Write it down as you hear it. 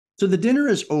So the dinner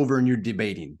is over and you're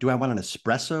debating, do I want an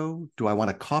espresso? Do I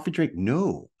want a coffee drink?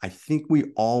 No, I think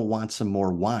we all want some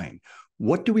more wine.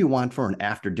 What do we want for an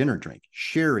after dinner drink?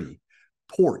 Sherry,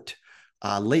 port,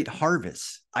 late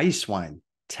harvest, ice wine.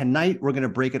 Tonight, we're going to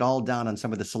break it all down on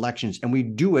some of the selections, and we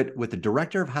do it with the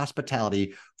director of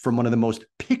hospitality from one of the most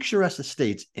picturesque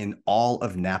estates in all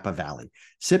of Napa Valley.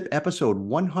 SIP episode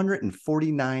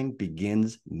 149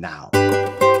 begins now.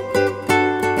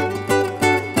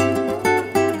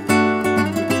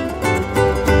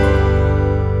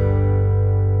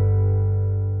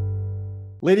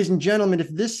 Ladies and gentlemen, if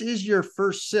this is your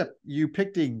first sip, you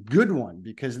picked a good one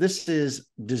because this is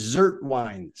dessert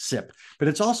wine sip, but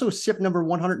it's also sip number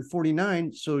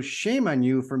 149. So shame on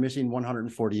you for missing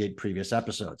 148 previous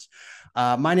episodes.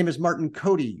 My name is Martin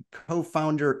Cody,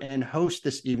 co-founder and host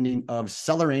this evening of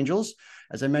Cellar Angels.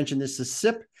 As I mentioned, this is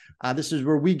sip. This is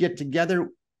where we get together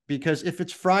because if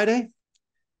it's Friday,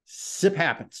 sip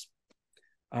happens.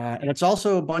 And it's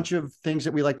also a bunch of things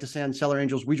that we like to say on Cellar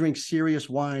Angels. We drink serious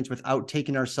wines without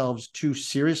taking ourselves too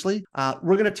seriously.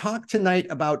 We're going to talk tonight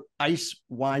about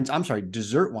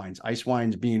dessert wines, ice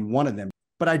wines being one of them.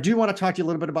 But I do want to talk to you a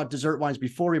little bit about dessert wines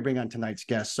before we bring on tonight's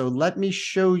guest. So let me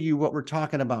show you what we're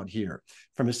talking about here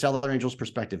from a Cellar Angels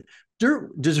perspective.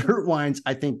 Dessert wines,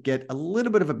 I think, get a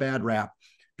little bit of a bad rap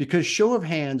because show of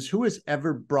hands, who has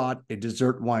ever brought a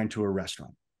dessert wine to a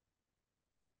restaurant?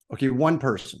 Okay, one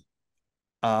person.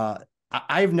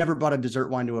 I've never bought a dessert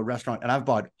wine to a restaurant, and I've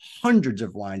bought hundreds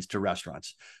of wines to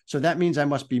restaurants. So that means I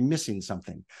must be missing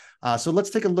something. So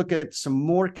let's take a look at some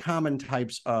more common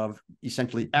types of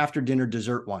essentially after dinner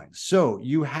dessert wines. So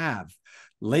you have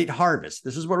late harvest.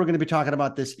 This is what we're going to be talking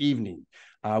about this evening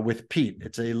with Pete.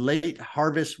 It's a late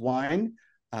harvest wine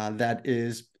that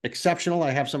is exceptional.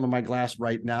 I have some in my glass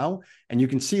right now, and you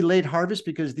can see late harvest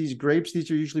because these grapes,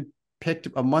 these are usually picked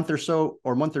a month or so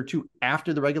or a month or two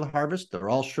after the regular harvest. They're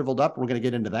all shriveled up. We're going to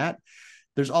get into that.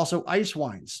 There's also ice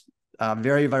wines,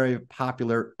 very, very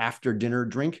popular after dinner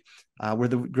drink where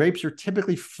the grapes are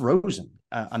typically frozen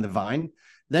on the vine.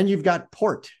 Then you've got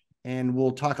port, and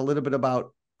we'll talk a little bit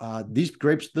about these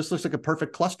grapes. This looks like a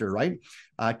perfect cluster, right?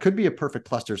 It could be a perfect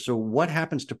cluster. So what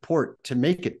happens to port to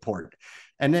make it port?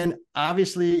 And then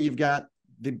obviously you've got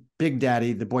the big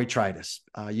daddy, the Botrytis.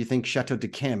 You think Chateau de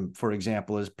Kim, for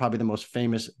example, is probably the most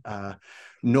famous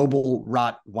noble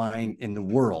rot wine in the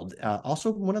world.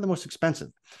 Also one of the most expensive.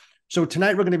 So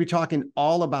tonight we're going to be talking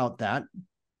all about that.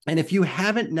 And if you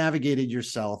haven't navigated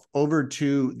yourself over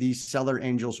to the Cellar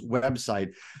Angels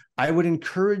website, I would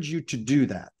encourage you to do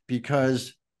that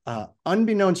because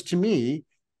unbeknownst to me,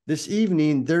 this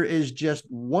evening, there is just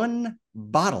one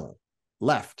bottle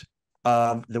left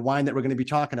of the wine that we're going to be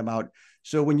talking about.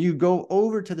 So when you go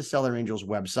over to the Cellar Angels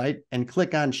website and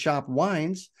click on Shop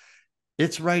Wines,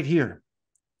 it's right here.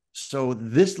 So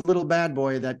this little bad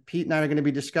boy that Pete and I are going to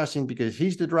be discussing, because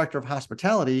he's the director of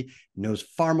hospitality, knows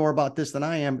far more about this than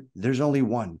I am, there's only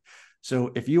one.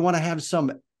 So if you want to have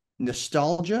some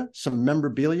nostalgia, some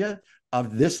memorabilia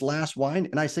of this last wine,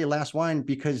 and I say last wine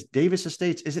because Davis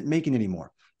Estates isn't making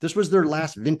anymore. This was their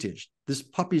last vintage. This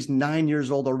puppy's 9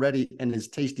 years old already and is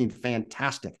tasting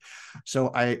fantastic. So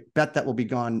I bet that will be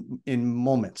gone in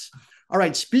moments. All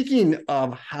right, speaking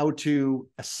of how to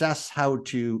assess, how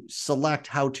to select,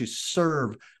 how to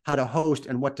serve, how to host,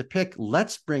 and what to pick,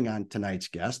 let's bring on tonight's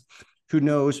guest who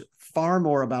knows far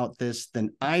more about this than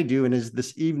I do and is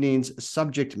this evening's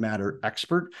subject matter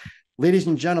expert. Ladies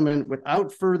and gentlemen,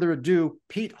 without further ado,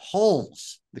 Pete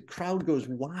Huls. The crowd goes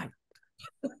wild.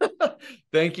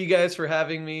 Thank you guys for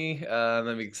having me.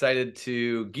 I'm excited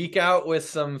to geek out with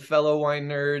some fellow wine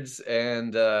nerds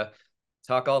and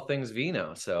talk all things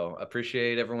vino. So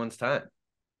appreciate everyone's time.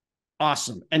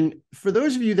 Awesome. And for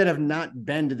those of you that have not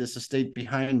been to this estate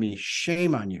behind me,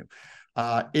 shame on you.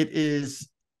 It is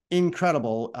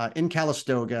incredible in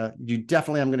Calistoga. You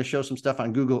definitely, I'm going to show some stuff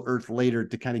on Google Earth later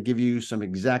to kind of give you some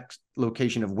exact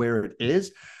location of where it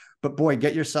is. But boy,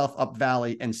 get yourself up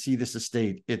valley and see this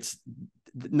estate. It's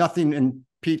nothing, and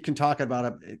Pete can talk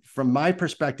about it from my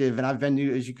perspective. And I've been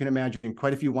to, as you can imagine,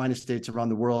 quite a few wine estates around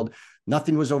the world.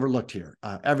 Nothing was overlooked here.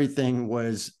 Everything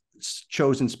was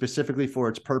chosen specifically for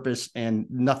its purpose and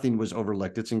nothing was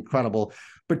overlooked. It's incredible.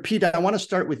 But Pete, I want to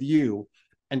start with you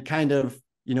and kind of,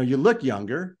 you know, you look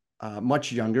younger,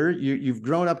 much younger. You've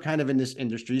grown up kind of in this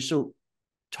industry. So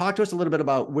talk to us a little bit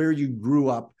about where you grew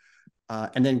up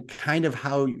and then kind of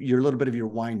how a little bit of your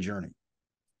wine journey.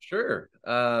 Sure.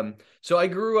 So I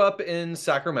grew up in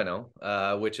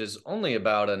Sacramento, which is only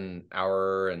about an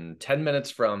hour and 10 minutes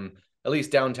from at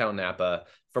least downtown Napa,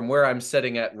 from where I'm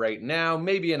sitting at right now,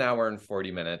 maybe an hour and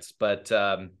 40 minutes. But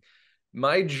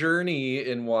my journey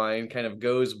in wine kind of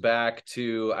goes back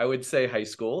to, I would say, high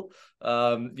school.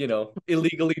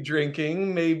 Illegally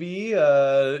drinking, maybe,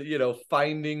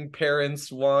 finding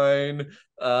parents' wine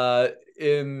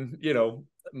in,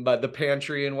 but the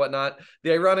pantry and whatnot.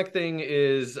 The ironic thing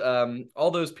is,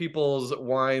 all those people's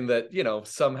wine that,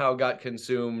 somehow got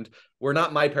consumed were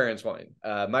not my parents' wine.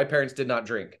 My parents did not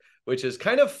drink, which is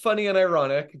kind of funny and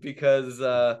ironic because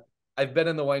I've been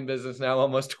in the wine business now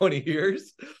almost 20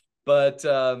 years. But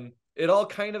it all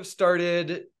kind of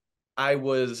started. I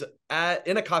was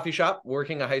in a coffee shop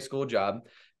working a high school job,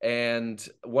 and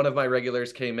one of my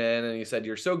regulars came in and he said,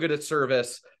 "You're so good at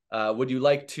service. Would you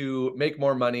like to make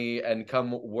more money and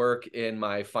come work in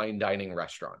my fine dining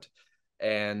restaurant?"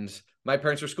 And my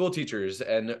parents were school teachers,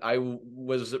 and I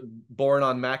was born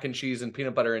on mac and cheese and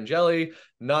peanut butter and jelly,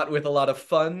 not with a lot of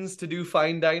funds to do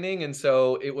fine dining. And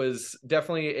so it was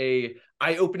definitely a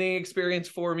eye-opening experience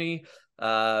for me.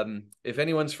 If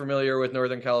anyone's familiar with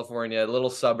Northern California, a little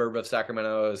suburb of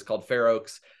Sacramento is called Fair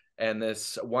Oaks. And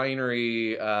this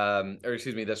winery,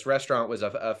 this restaurant was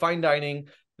a fine dining.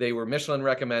 They were Michelin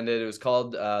recommended. It was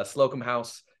called Slocum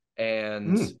House,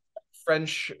 and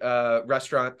French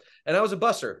restaurant. And I was a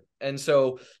busser. And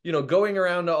so, going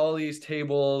around to all these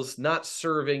tables, not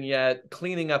serving yet,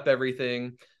 cleaning up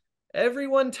everything,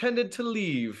 everyone tended to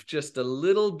leave just a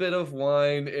little bit of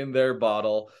wine in their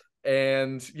bottle.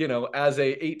 And, as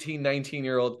a 18,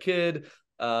 19-year-old kid,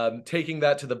 taking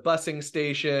that to the busing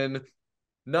station,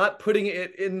 not putting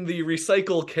it in the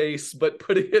recycle case, but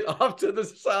putting it off to the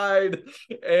side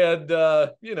and,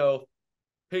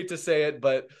 hate to say it,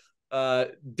 but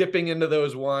dipping into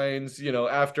those wines,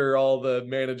 after all the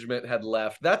management had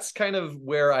left. That's kind of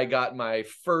where I got my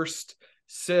first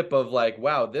sip of like,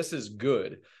 wow, this is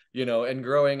good. And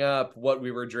growing up, what we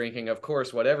were drinking, of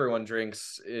course, what everyone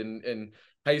drinks in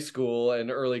high school and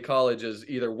early college is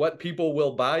either what people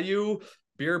will buy you,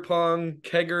 beer pong,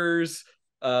 keggers.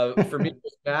 For me, it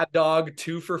was Mad Dog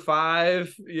 2 for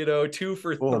 $5, 2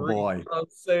 for $3 on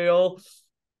sale.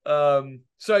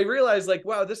 So I realized like,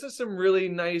 wow, this is some really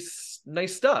nice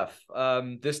stuff.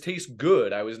 This tastes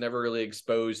good. I was never really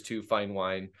exposed to fine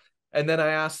wine. And then I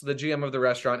asked the GM of the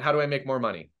restaurant, how do I make more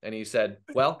money? And he said,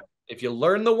 well, if you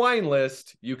learn the wine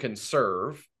list, you can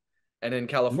serve. And in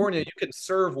California, you can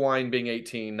serve wine being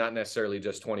 18, not necessarily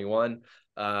just 21.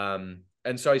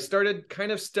 And so I started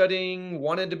kind of studying,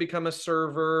 wanted to become a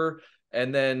server.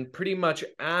 And then pretty much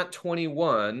at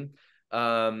 21,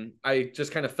 I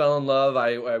just kind of fell in love.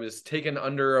 I was taken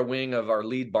under a wing of our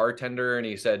lead bartender, and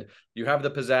he said, you have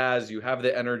the pizzazz, you have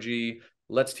the energy.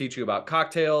 Let's teach you about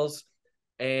cocktails.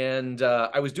 And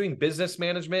I was doing business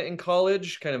management in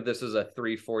college. Kind of, this is a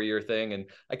 3-4 year thing. And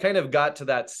I kind of got to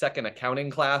that second accounting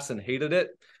class and hated it.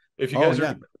 If you guys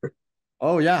remember.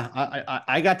 Oh, yeah.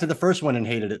 I got to the first one and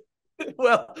hated it.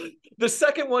 Well, the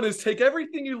second one is take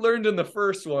everything you learned in the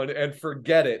first one and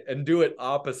forget it and do it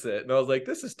opposite. And I was like,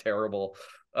 this is terrible.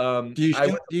 Do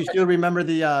you still remember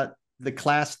the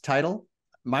class title?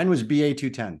 Mine was BA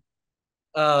 210.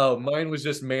 Oh, mine was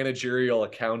just managerial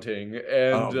accounting.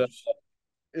 And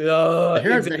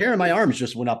the hair on my arms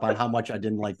just went up on how much I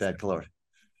didn't like that color.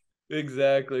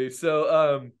 Exactly.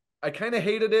 So I kind of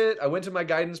hated it. I went to my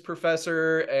guidance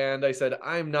professor and I said,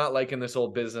 I'm not liking this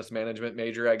old business management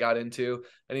major I got into.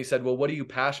 And he said, well, what are you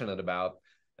passionate about?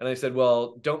 And I said,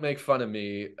 well, don't make fun of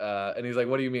me. And he's like,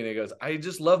 what do you mean? He goes, I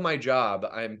just love my job.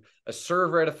 I'm a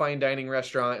server at a fine dining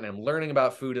restaurant and I'm learning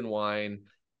about food and wine,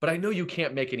 but I know you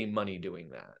can't make any money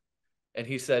doing that. And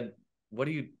he said, what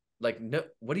are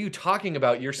you talking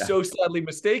about? You're so sadly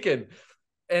mistaken.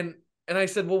 And I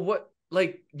said, well, what?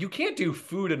 Like, you can't do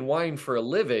food and wine for a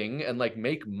living and like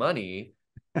make money.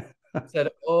 I said,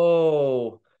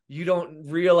 oh, you don't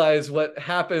realize what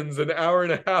happens an hour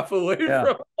and a half away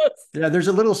from us. Yeah, there's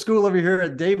a little school over here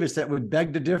at Davis that would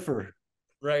beg to differ.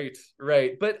 Right.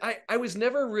 But I was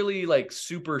never really like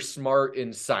super smart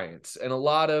in science. And a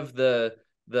lot of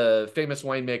the famous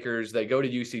winemakers, they go to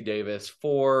UC Davis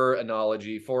for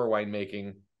enology, for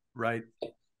winemaking. Right.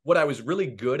 What I was really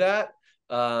good at,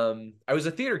 I was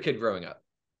a theater kid growing up.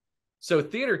 So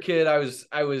theater kid, I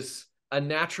was a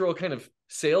natural kind of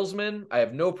salesman. I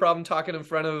have no problem talking in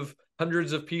front of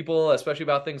hundreds of people, especially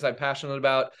about things I'm passionate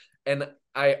about. And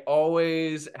I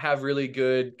always have really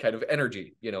good kind of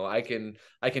energy. I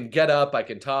can get up, I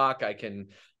can talk, I can,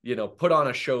 put on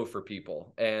a show for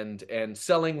people, and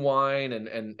selling wine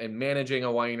and managing a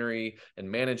winery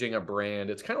and managing a brand.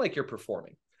 It's kind of like you're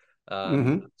performing.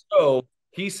 So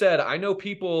he said, I know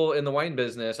people in the wine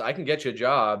business. I can get you a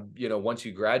job, once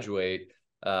you graduate,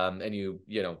 and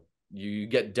you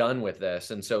get done with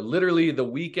this. And so literally the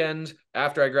weekend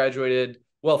after I graduated,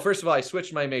 Well, first of all, I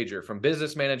switched my major from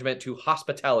business management to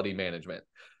hospitality management,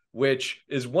 which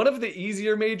is one of the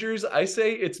easier majors. I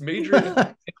say it's majoring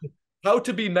in how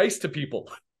to be nice to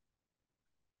people.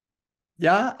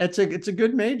 Yeah, it's a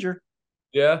good major.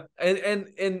 Yeah.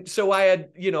 And so I had,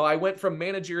 I went from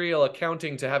managerial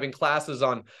accounting to having classes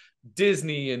on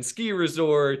Disney and ski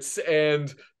resorts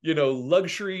and,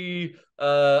 luxury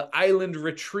island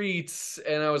retreats.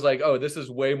 And I was like, oh, this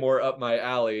is way more up my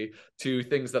alley to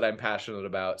things that I'm passionate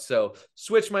about. So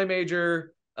switched my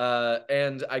major,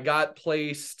 and I got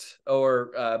placed,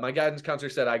 or my guidance counselor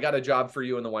said, I got a job for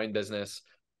you in the wine business.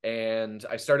 And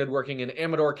I started working in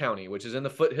Amador County, which is in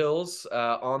the foothills,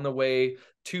 on the way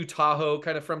to Tahoe,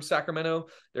 kind of from Sacramento.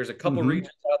 There's a couple regions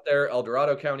out there: El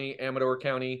Dorado County, Amador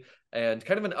County, and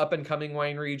kind of an up and coming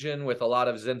wine region with a lot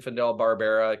of Zinfandel,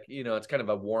 Barbera. It's kind of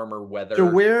a warmer weather.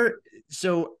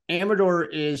 So Amador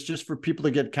is, just for people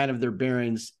to get kind of their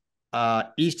bearings,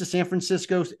 east of San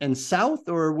Francisco and south,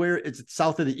 or where is it?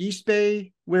 South of the East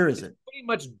Bay? Where is it? Pretty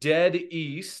much dead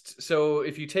east. So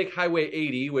if you take Highway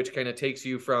 80, which kind of takes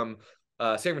you from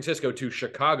San Francisco to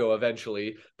Chicago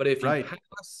eventually, but if you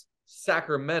pass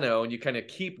Sacramento and you kind of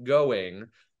keep going,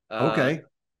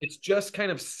 it's just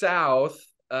kind of south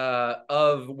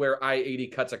of where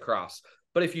I-80 cuts across.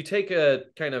 But if you take a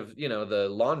kind of, the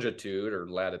longitude or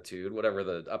latitude, whatever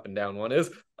the up and down one is,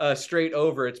 straight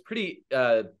over, it's pretty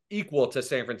equal to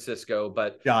San Francisco.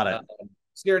 But got it.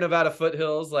 Sierra Nevada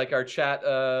foothills, like our chat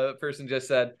person just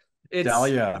said, it's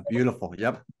beautiful.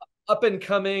 Yep. Up and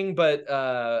coming, but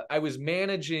I was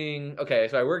managing. Okay,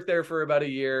 so I worked there for about a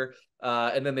year,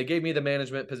 and then they gave me the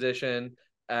management position,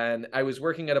 and I was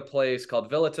working at a place called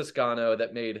Villa Toscano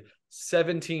that made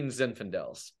 17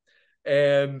 Zinfandels,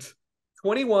 and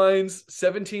 20 wines,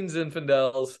 17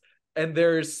 Zinfandels, and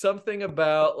there's something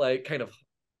about like kind of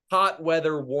hot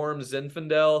weather, warm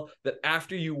Zinfandel that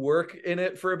after you work in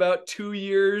it for about 2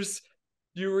 years,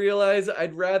 you realize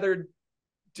I'd rather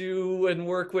do and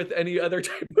work with any other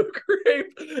type of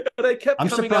grape. And I kept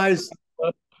surprised.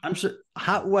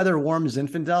 Hot weather, warm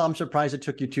Zinfandel. I'm surprised it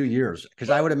took you 2 years, because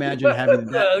I would imagine having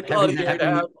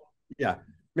that,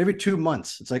 maybe 2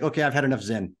 months. It's like, okay, I've had enough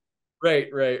Zin.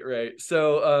 Right.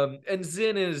 So, and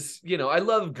Zin is, I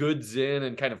love good Zin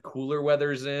and kind of cooler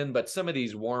weather Zin, but some of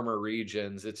these warmer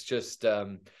regions, it's just,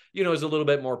 it's a little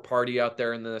bit more party out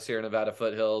there in the Sierra Nevada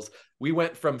foothills. We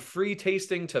went from free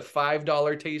tasting to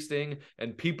 $5 tasting,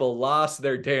 and people lost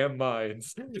their damn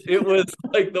minds. It was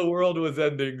like the world was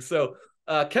ending. So,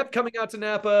 kept coming out to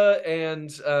Napa,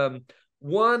 and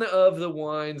one of the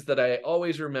wines that I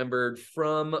always remembered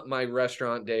from my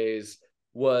restaurant days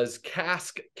was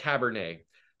Cask Cabernet.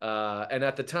 And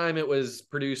at the time it was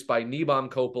produced by Nibam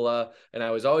Coppola, and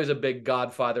I was always a big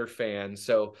Godfather fan.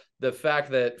 So the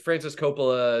fact that Francis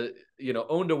Coppola,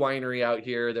 owned a winery out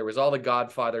here, there was all the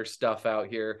Godfather stuff out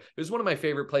here. It was one of my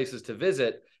favorite places to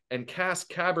visit. And Cask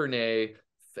Cabernet,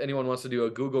 if anyone wants to do a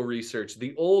Google research,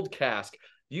 the old cask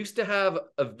used to have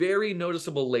a very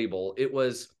noticeable label.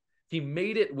 He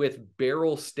made it with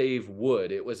barrel stave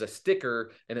wood. It was a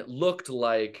sticker, and it looked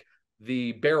like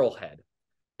the barrel head.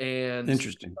 And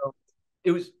interesting.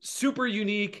 It was super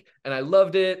unique, and I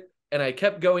loved it. And I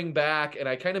kept going back, and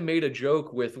I kind of made a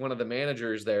joke with one of the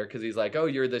managers there, because he's like, oh,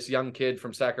 you're this young kid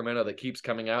from Sacramento that keeps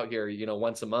coming out here,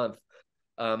 once a month.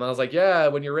 I was like, yeah,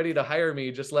 when you're ready to hire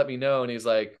me, just let me know. And he's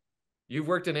like, you've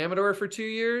worked in Amador for 2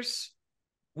 years?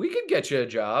 We could get you a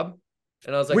job.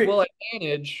 And I was like, well, I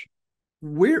manage.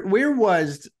 Where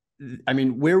was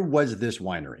this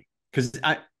winery? Because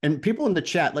and people in the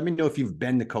chat, let me know if you've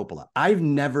been to Coppola. I've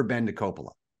never been to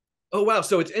Coppola. Oh, wow.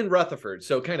 So it's in Rutherford.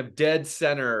 So kind of dead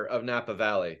center of Napa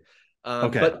Valley.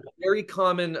 But very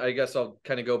common, I guess I'll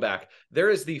kind of go back. There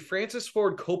is the Francis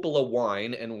Ford Coppola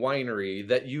wine and winery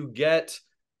that you get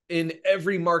in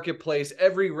every marketplace,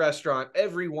 every restaurant,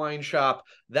 every wine shop.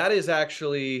 That is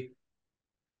actually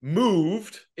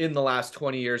moved in the last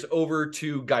 20 years over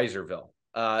to Geyserville.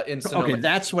 In Sonoma. Okay,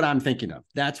 that's what I'm thinking of.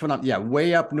 That's what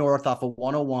way up north off of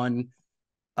 101.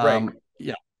 Right.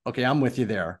 Yeah. Okay, I'm with you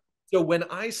there. So when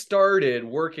I started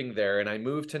working there and I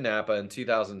moved to Napa in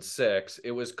 2006,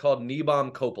 it was called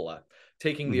Nibam Coppola,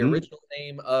 taking the original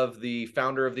name of the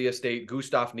founder of the estate,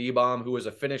 Gustav Nibam, who was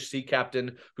a Finnish sea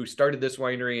captain who started this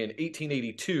winery in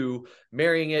 1882,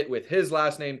 marrying it with his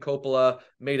last name, Coppola,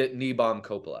 made it Nibam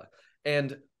Coppola.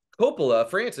 And Coppola,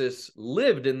 Francis,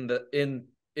 lived in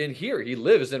here. He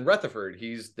lives in Rutherford.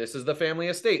 This is the family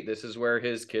estate. This is where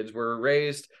his kids were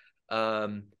raised.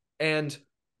 And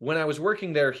when I was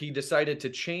working there, he decided to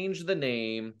change the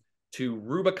name to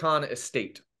Rubicon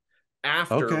Estate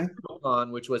after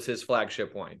Rubicon, which was his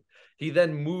flagship wine. He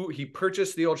then moved, he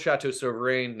purchased the old Chateau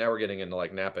Souverain. Now we're getting into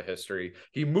like Napa history.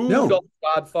 He moved all No, the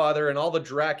Godfather and all the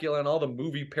Dracula and all the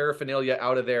movie paraphernalia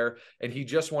out of there. And he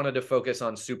just wanted to focus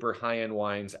on super high-end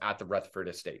wines at the Rutherford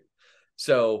estate.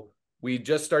 So we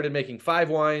just started making 5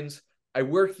 wines. I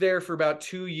worked there for about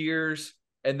 2 years.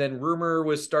 And then rumor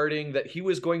was starting that he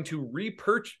was going to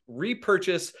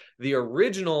repurchase the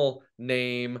original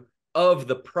name of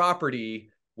the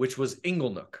property, which was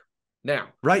Inglenook. Now,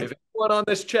 right. if anyone on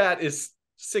this chat is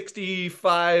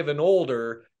 65 and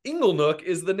older, Inglenook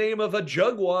is the name of a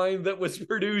jug wine that was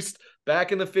produced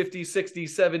back in the 50s, 60s,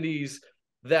 70s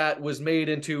that was made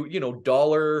into,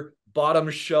 dollar bottom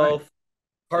shelf. Right.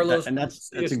 Carlos, And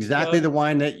that's exactly the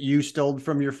wine that you stole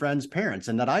from your friend's parents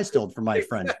and that I stole from my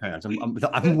friend's parents.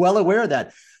 I'm well aware of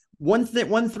that. One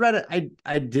thread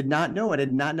I did not know. I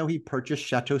did not know he purchased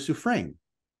Chateau Souverain.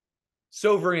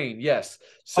 Sovereign, yes.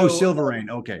 Oh, So Silverane.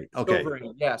 Okay.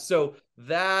 Sovereign, yeah. So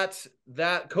that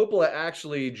Coppola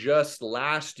actually just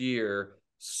last year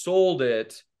sold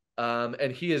it,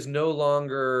 and he is no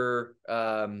longer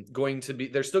going to be.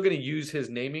 They're still going to use his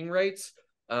naming rights,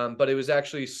 but it was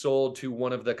actually sold to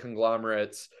one of the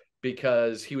conglomerates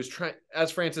because he was trying. As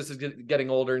Francis is getting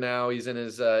older now, he's in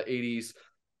his 80s.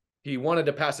 He wanted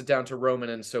to pass it down to Roman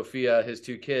and Sophia, his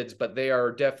 2 kids, but they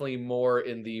are definitely more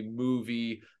in the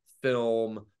movie,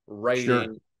 film,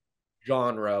 writing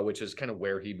genre, which is kind of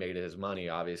where he made his money,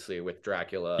 obviously, with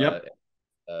Dracula, Yep.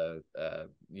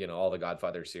 All the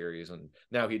Godfather series, and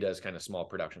now he does kind of small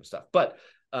production stuff. But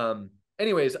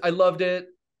anyways, I loved it.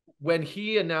 When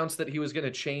he announced that he was going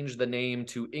to change the name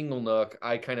to Inglenook,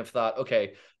 I kind of thought,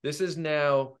 okay, this is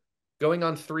now going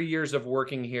on 3 years of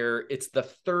working here. It's the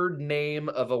 3rd name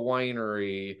of a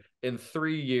winery in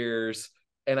 3 years,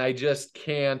 and I just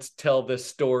can't tell this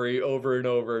story over and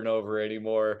over and over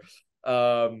anymore.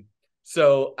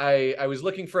 So I was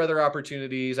looking for other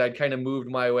opportunities. I'd kind of moved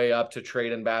my way up to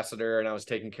trade ambassador, and I was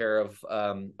taking care of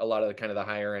a lot of the kind of the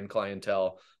higher end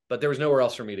clientele, but there was nowhere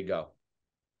else for me to go.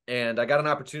 And I got an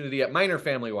opportunity at Minor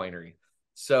Family Winery.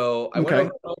 So I went over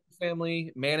to Minor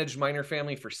Family, managed Minor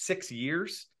Family for 6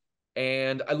 years,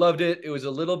 and I loved it. It was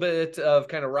a little bit of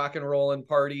kind of rock and roll and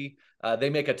party. They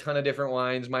make a ton of different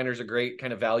wines. Miner's a great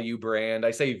kind of value brand.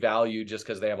 I say value just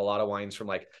because they have a lot of wines from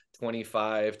like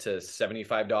 $25 to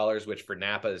 $75, which for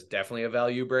Napa is definitely a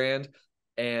value brand.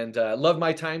 And loved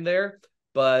my time there.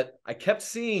 But I kept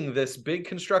seeing this big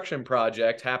construction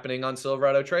project happening on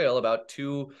Silverado Trail about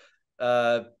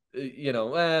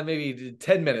maybe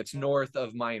 10 minutes north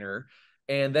of Minor.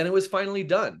 And then it was finally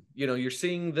done. You're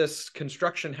seeing this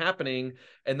construction happening.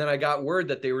 And then I got word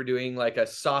that they were doing like a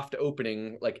soft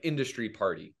opening, like industry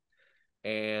party.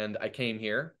 And I came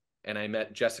here and I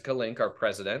met Jessica Link, our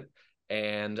president.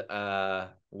 And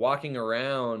walking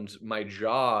around, my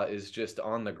jaw is just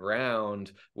on the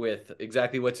ground with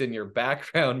exactly what's in your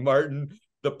background, Martin.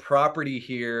 The property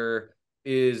here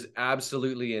is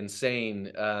absolutely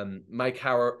insane. Mike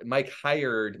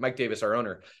Davis, our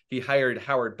owner, he hired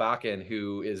Howard Bakken,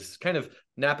 who is kind of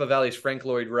Napa Valley's Frank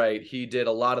Lloyd Wright. He did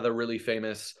a lot of the really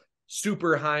famous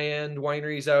super high-end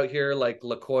wineries out here like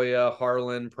La Jolla,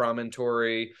 Harlan,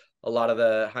 Promontory, a lot of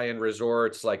the high-end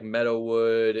resorts like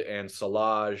Meadowood and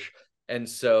Solage. And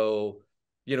so,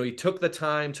 he took the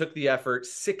time, took the effort,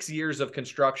 6 years of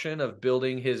construction of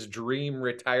building his dream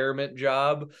retirement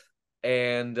job.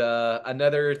 And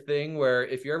another thing where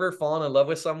if you're ever fallen in love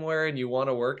with somewhere and you want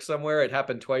to work somewhere, it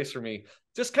happened twice for me.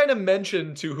 Just kind of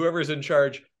mention to whoever's in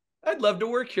charge, I'd love to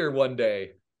work here one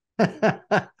day.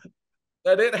 That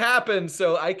it happened.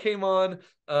 So I came on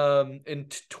in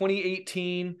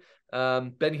 2018.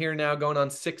 Been here now going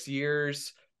on 6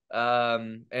 years.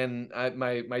 And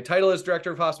my title is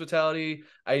director of hospitality.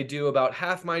 I do about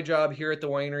half my job here at the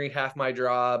winery, half my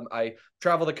job. I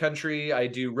travel the country. I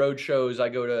do road shows. I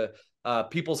go to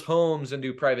people's homes and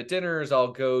do private dinners.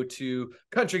 I'll go to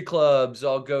country clubs.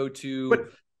 I'll go to. But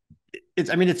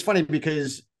it's funny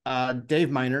because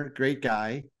Dave Miner, great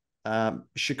guy,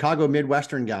 Chicago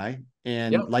Midwestern guy,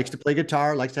 and likes to play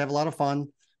guitar, likes to have a lot of fun.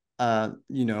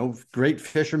 Great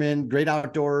fisherman, great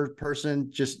outdoor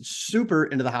person, just super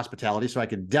into the hospitality. So I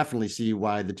could definitely see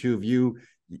why the two of you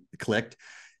clicked.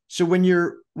 So when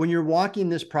you're walking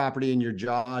this property and your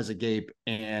jaw is agape,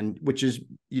 and which is,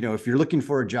 if you're looking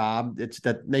for a job,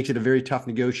 that makes it a very tough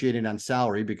negotiating on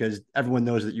salary because everyone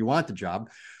knows that you want the job.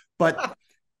 But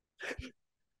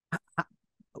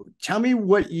tell me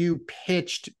what you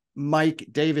pitched Mike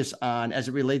Davis on as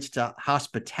it relates to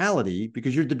hospitality,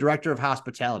 because you're the director of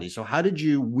hospitality. So how did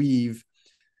you weave,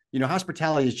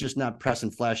 hospitality is just not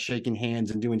pressing flesh, shaking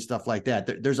hands and doing stuff like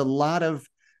that. There's a lot of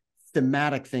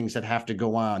thematic things that have to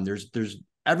go on. There's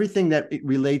everything that it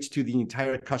relates to the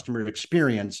entire customer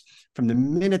experience from the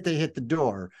minute they hit the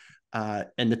door,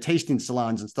 and the tasting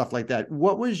salons and stuff like that.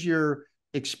 What was your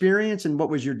experience and what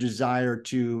was your desire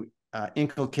to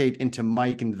inculcate into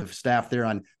Mike and the staff there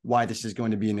on why this is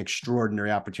going to be an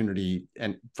extraordinary opportunity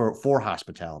and for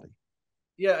hospitality?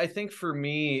 Yeah, I think for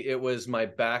me, it was my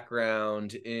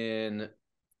background in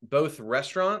both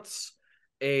restaurants,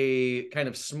 a kind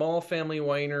of small family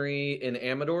winery in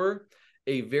Amador,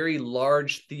 a very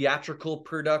large theatrical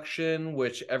production,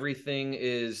 which everything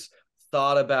is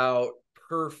thought about,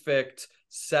 perfect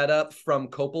setup from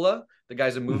Coppola, the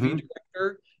guy's a movie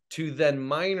director, to then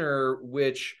Minor,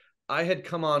 which I had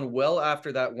come on well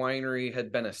after that winery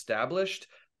had been established.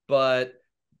 But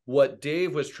what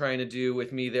Dave was trying to do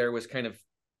with me there was kind of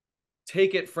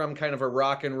take it from kind of a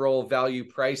rock and roll value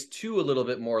price to a little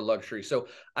bit more luxury. So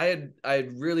I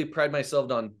had really pride myself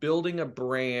on building a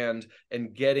brand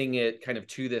and getting it kind of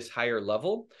to this higher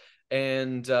level.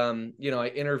 And,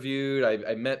 I interviewed,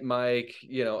 I met Mike,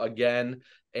 again,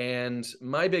 and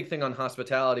my big thing on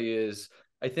hospitality is,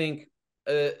 I think,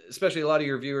 especially a lot of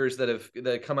your viewers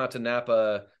that come out to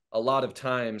Napa a lot of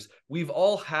times, we've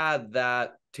all had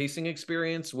that tasting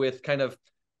experience with kind of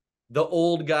the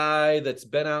old guy that's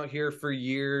been out here for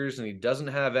years and he doesn't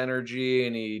have energy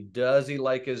and he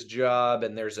like his job,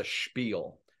 and there's a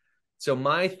spiel. So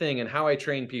my thing and how I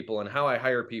train people and how I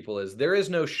hire people is there is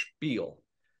no spiel.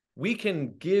 We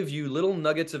can give you little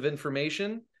nuggets of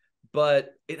information, but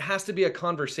it has to be a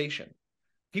conversation.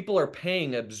 People are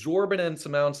paying exorbitant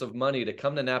amounts of money to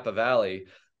come to Napa Valley,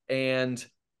 and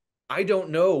I don't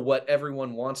know what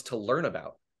everyone wants to learn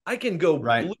about. I can go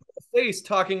blue in the face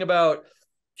talking about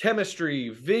chemistry,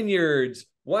 vineyards,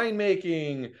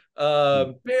 winemaking,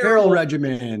 barrel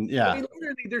regimen. Yeah. I mean,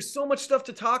 literally, there's so much stuff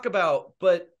to talk about,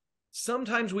 but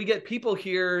sometimes we get people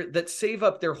here that save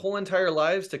up their whole entire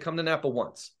lives to come to Napa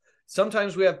once.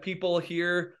 Sometimes we have people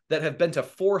here that have been to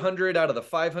 400 out of the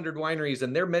 500 wineries,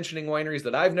 and they're mentioning wineries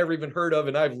that I've never even heard of,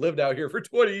 and I've lived out here for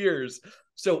 20 years.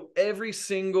 So every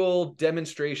single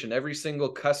demonstration, every single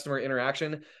customer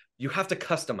interaction, you have to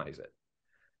customize it.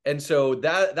 And so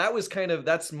that was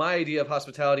that's my idea of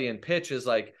hospitality and pitch is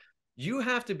like, you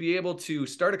have to be able to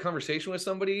start a conversation with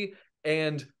somebody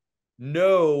and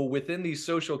know within these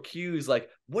social cues, like,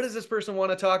 what does this person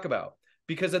want to talk about?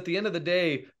 Because at the end of the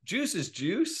day, juice is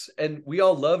juice and we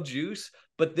all love juice,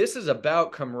 but this is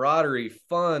about camaraderie,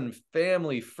 fun,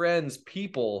 family, friends,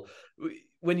 people.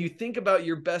 When you think about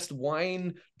your best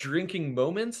wine drinking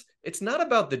moments, it's not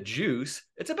about the juice.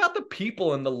 It's about the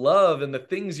people and the love and the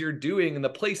things you're doing and the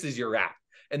places you're at.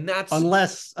 And that's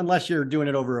unless you're doing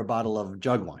it over a bottle of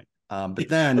jug wine. But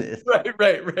then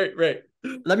right.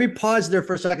 Let me pause there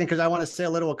for a second because I want to say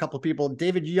hello to a couple of people.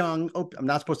 David Young. Oh, I'm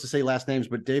not supposed to say last names,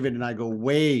 but David and I go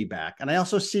way back. And I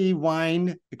also see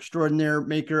wine extraordinaire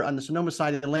maker on the Sonoma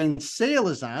side. Elaine Sale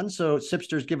is on. So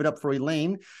Sipsters, give it up for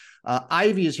Elaine.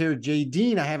 Ivy is here. J.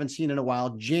 Dean, I haven't seen in a while.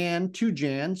 Jan, 2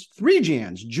 Jans, 3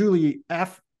 Jans. Julie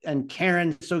F. and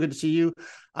Karen, so good to see you.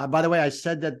 By the way, I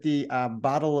said that the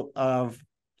bottle of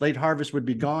Late Harvest would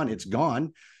be gone. It's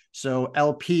gone. So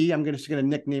LP, I'm just going to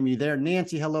nickname you there.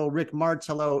 Nancy, hello. Rick Martz,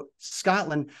 hello.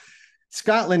 Scotland,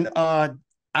 I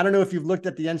don't know if you've looked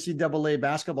at the NCAA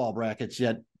basketball brackets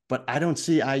yet, but I don't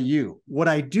see IU. What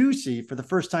I do see for the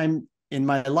first time in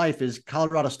my life is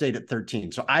Colorado State at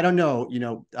 13. So I don't know,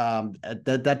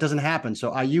 that doesn't happen.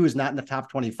 So IU is not in the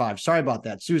top 25. Sorry about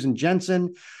that. Susan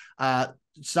Jensen.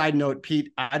 Side note,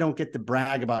 Pete, I don't get to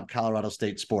brag about Colorado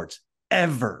State sports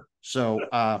ever. So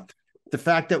the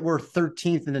fact that we're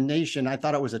 13th in the nation, I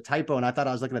thought it was a typo, and I thought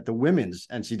I was looking at the women's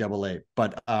NCAA,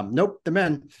 but nope, the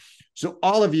men. So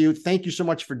all of you, thank you so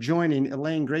much for joining.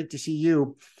 Elaine, great to see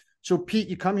you. So Pete,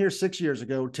 you come here 6 years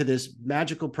ago to this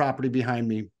magical property behind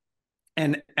me.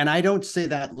 And I don't say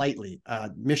that lightly.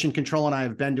 Mission Control and I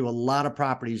have been to a lot of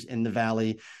properties in the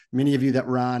Valley. Many of you that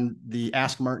were on the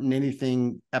Ask Martin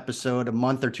Anything episode a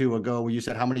month or two ago, where you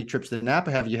said, how many trips to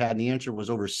Napa have you had? And the answer was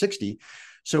over 60.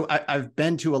 So I've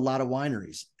been to a lot of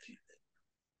wineries.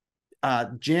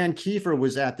 Jan Kiefer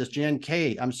was at this. Jan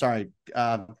K. I'm sorry.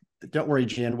 Don't worry,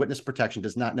 Jan. Witness protection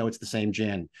does not know it's the same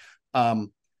Jan.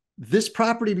 This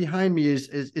property behind me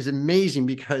is amazing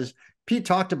because Pete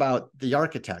talked about the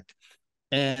architect.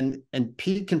 And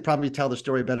Pete can probably tell the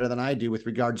story better than I do with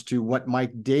regards to what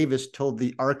Mike Davis told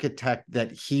the architect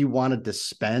that he wanted to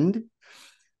spend.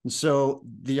 And so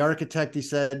the architect, he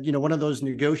said, one of those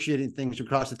negotiating things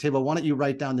across the table, why don't you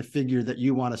write down the figure that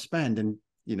you want to spend? And,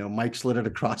 Mike slid it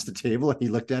across the table and he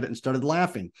looked at it and started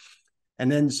laughing. And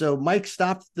then, so Mike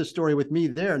stopped the story with me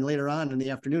there. And later on in the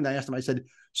afternoon, I asked him, I said,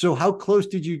 so how close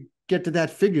did you get to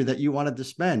that figure that you wanted to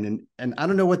spend. And I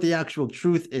don't know what the actual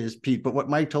truth is, Pete, but what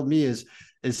Mike told me is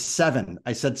 7.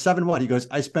 I said, 7 what? He goes,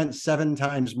 I spent 7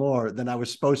 times more than I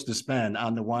was supposed to spend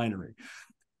on the winery.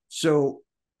 So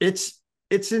it's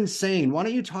insane. Why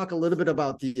don't you talk a little bit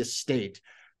about the estate?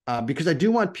 Because I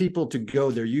do want people to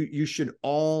go there. You should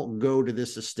all go to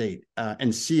this estate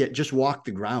and see it. Just walk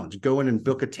the grounds. Go in and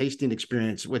book a tasting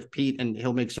experience with Pete, and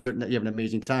he'll make certain that you have an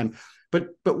amazing time. But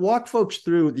walk folks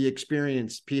through the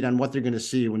experience, Pete, on what they're going to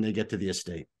see when they get to the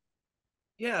estate.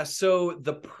 Yeah, so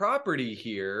the property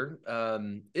here,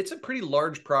 it's a pretty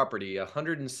large property,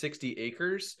 160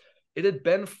 acres. It had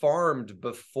been farmed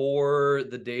before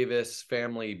the Davis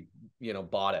family,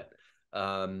 bought it.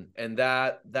 And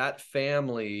that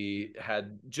family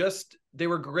they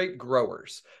were great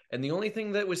growers. And the only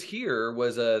thing that was here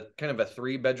was a kind of a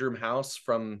 3-bedroom house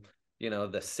from, the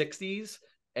 60s.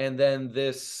 And then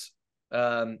this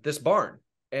barn,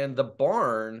 and the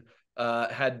barn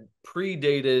had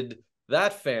predated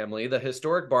that family, the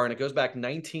historic barn. It goes back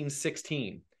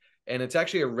 1916, and it's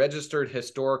actually a registered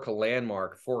historical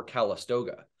landmark for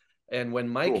Calistoga. And when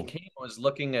Mike came was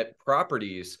looking at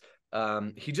properties,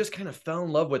 he just kind of fell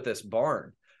in love with this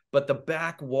barn. But the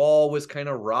back wall was kind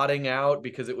of rotting out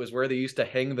because it was where they used to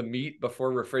hang the meat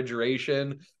before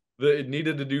refrigeration. It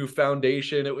needed a new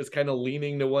foundation. It was kind of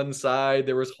leaning to one side.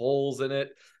 There was holes in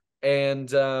it. And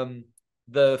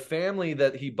the family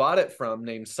that he bought it from,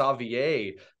 named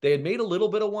Savier, they had made a little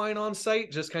bit of wine on site,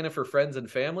 just kind of for friends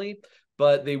and family,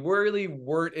 but they really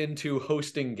weren't into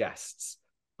hosting guests.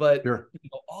 But sure.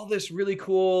 All this really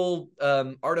cool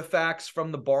artifacts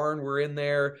from the barn were in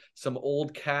there, some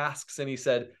old casks, and he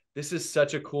said, this is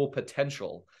such a cool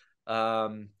potential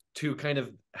to kind of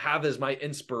have as my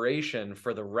inspiration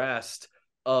for the rest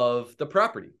of the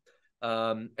property.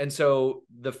 And so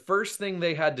the first thing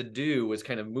they had to do was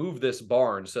kind of move this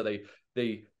barn. So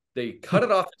they cut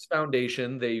it off its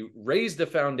foundation. They raised the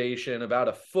foundation about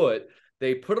a foot.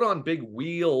 They put it on big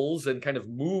wheels and kind of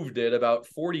moved it about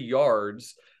 40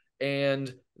 yards.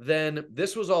 And then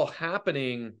this was all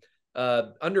happening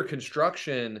under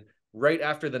construction right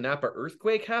after the Napa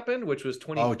earthquake happened, which was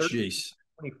 2013,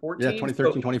 2014. Yeah,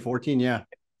 2013, 2014, yeah.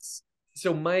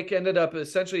 So Mike ended up,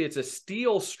 essentially, it's a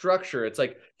steel structure. It's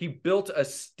like he built a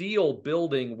steel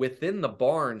building within the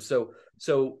barn. So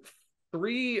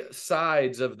 3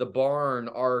 sides of the barn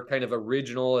are kind of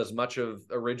original, as much of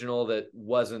original that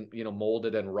wasn't,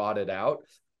 molded and rotted out.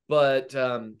 But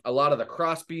a lot of the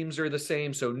cross beams are the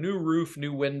same. So new roof,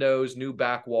 new windows, new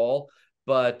back wall.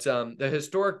 But the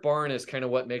historic barn is kind of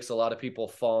what makes a lot of people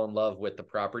fall in love with the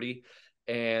property.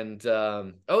 And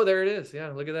oh, there it is.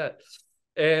 Yeah, look at that.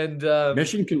 And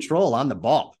mission control on the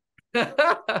ball.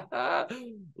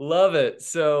 Love it.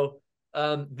 So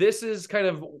this is kind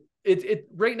of it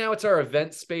right now. It's our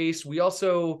event space. We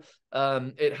also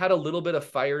it had a little bit of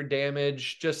fire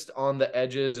damage just on the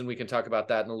edges, and we can talk about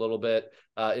that in a little bit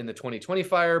in the 2020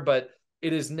 fire, but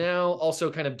it is now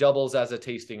also kind of doubles as a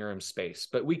tasting room space.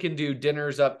 But we can do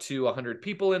dinners up to 100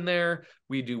 people in there.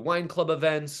 We do wine club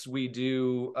events. We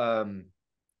do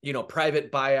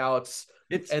private buyouts.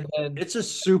 It's a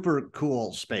super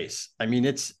cool space. I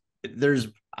mean, there's,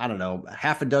 I don't know,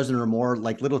 half a dozen or more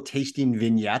like little tasting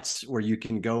vignettes where you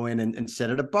can go in and sit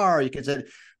at a bar. You can sit.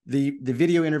 The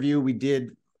video interview we did,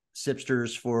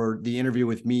 Sipsters, for the interview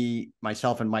with me,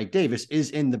 myself, and Mike Davis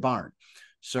is in the barn.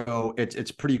 So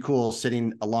it's pretty cool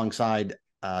sitting alongside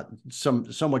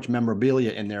so much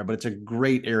memorabilia in there, but it's a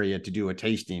great area to do a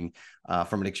tasting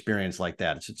from an experience like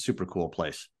that. It's a super cool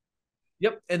place.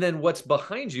 Yep. And then what's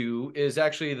behind you is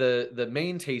actually the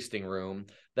main tasting room.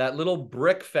 That little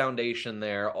brick foundation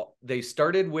there, they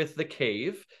started with the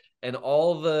cave, and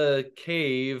all the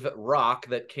cave rock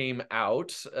that came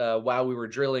out while we were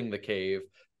drilling the cave,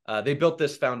 they built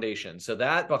this foundation. So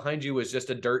that behind you was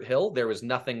just a dirt hill. There was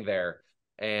nothing there.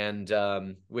 And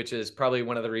which is probably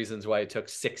one of the reasons why it took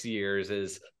 6 years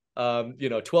is,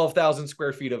 12,000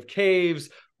 square feet of caves,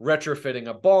 retrofitting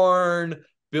a barn,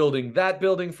 building that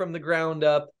building from the ground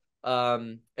up.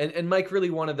 And Mike really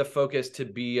wanted the focus to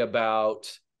be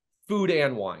about food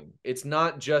and wine. It's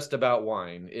not just about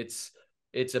wine.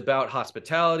 It's about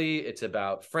hospitality. It's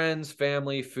about friends,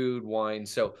 family, food, wine.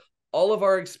 So all of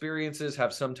our experiences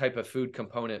have some type of food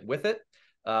component with it.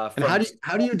 And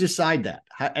how do you decide that?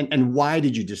 And why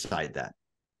did you decide that?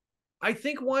 I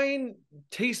think wine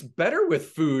tastes better with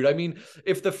food. I mean,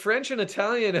 if the French and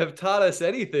Italian have taught us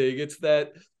anything, it's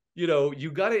that,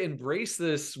 you got to embrace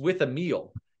this with a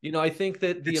meal. I think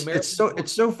that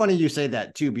it's so funny you say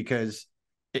that too, because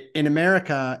in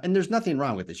America, and there's nothing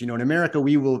wrong with this, in America,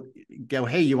 we will go,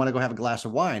 hey, you want to go have a glass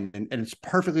of wine? And it's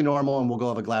perfectly normal, and we'll go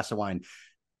have a glass of wine.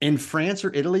 In France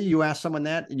or Italy, you ask someone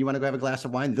that and you want to go have a glass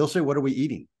of wine, they'll say, what are we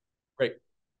eating? Right.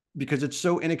 Because it's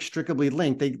so inextricably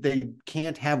linked. They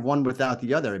can't have one without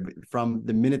the other from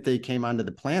the minute they came onto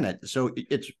the planet. So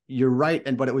you're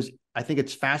right. But I think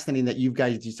it's fascinating that you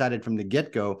guys decided from the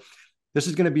get-go, this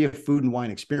is going to be a food and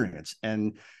wine experience,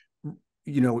 and,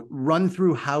 run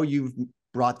through how you've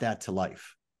brought that to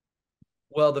life.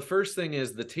 Well, the first thing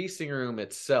is the tasting room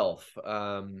itself.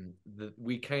 The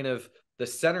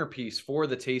centerpiece for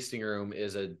the tasting room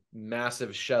is a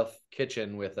massive shelf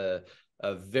kitchen with a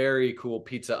very cool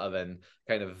pizza oven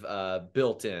kind of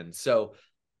built in. So,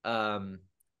 the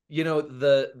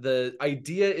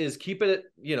idea is keep it,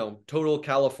 total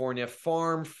California,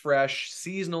 farm fresh,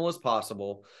 seasonal as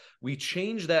possible. We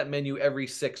change that menu every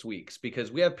 6 weeks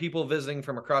because we have people visiting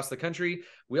from across the country.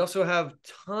 We also have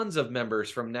tons of members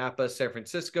from Napa, San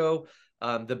Francisco,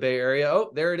 the Bay Area.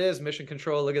 Oh, there it is, Mission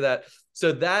Control. Look at that.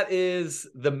 So that is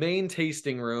the main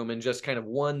tasting room and just kind of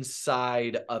one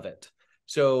side of it.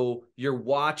 So you're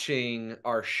watching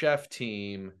our chef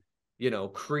team,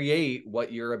 create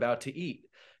what you're about to eat.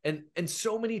 And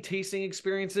so many tasting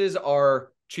experiences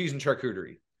are cheese and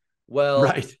charcuterie. Well,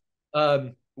 right.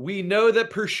 We know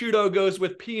that prosciutto goes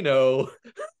with Pinot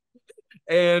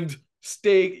and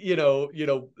steak,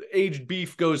 aged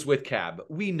beef goes with cab.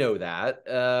 We know that.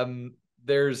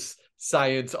 There's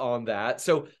science on that.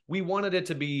 So we wanted it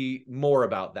to be more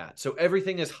about that. So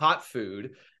everything is hot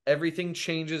food. Everything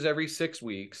changes every 6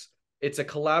 weeks. It's a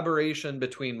collaboration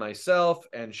between myself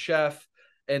and chef.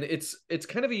 And it's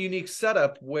kind of a unique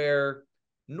setup where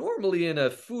normally in a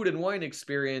food and wine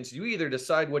experience, you either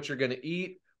decide what you're going to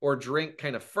eat or drink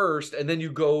kind of first, and then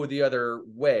you go the other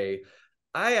way.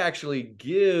 I actually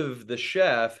give the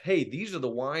chef, hey, these are the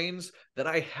wines that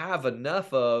I have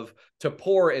enough of to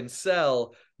pour and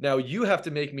sell. Now you have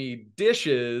to make me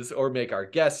dishes or make our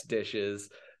guests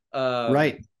dishes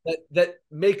right. that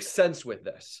makes sense with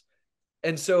this.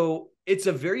 And so it's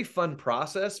a very fun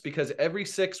process because every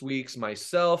 6 weeks,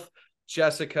 myself,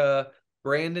 Jessica,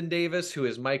 Brandon Davis, who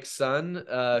is Mike's son,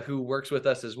 who works with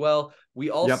us as well, we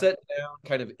all sit down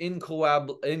kind of in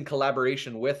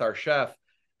collaboration with our chef,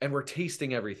 and we're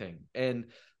tasting everything. And,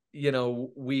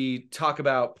 we talk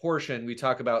about portion, we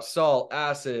talk about salt,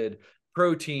 acid,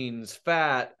 proteins,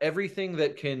 fat, everything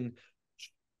that can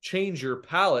change your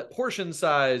palate, portion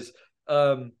size,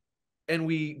 and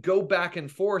we go back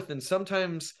and forth. And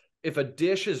sometimes if a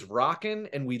dish is rocking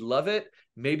and we love it,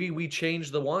 maybe we change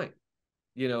the wine.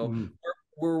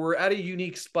 We're at a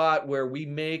unique spot where we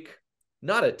make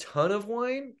not a ton of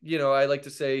wine. I like to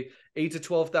say 8 to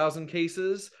 12,000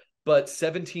 cases, but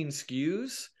 17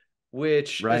 SKUs,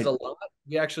 which is a lot.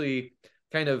 We actually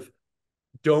kind of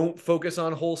don't focus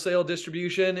on wholesale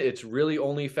distribution. It's really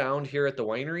only found here at the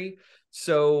winery.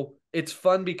 So it's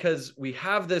fun because we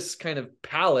have this kind of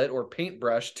palette or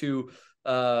paintbrush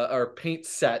or paint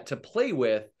set to play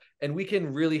with, and we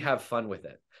can really have fun with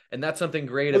it. And that's something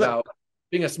great about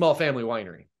being a small family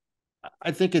winery.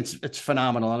 I think it's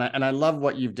phenomenal. And I love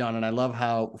what you've done. And I love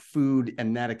how food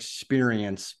and that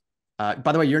experience,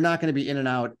 by the way, you're not going to be in and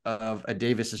out of a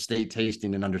Davis Estate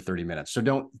tasting in under 30 minutes. So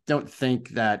don't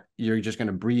think that you're just going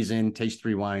to breeze in, taste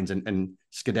 3 wines and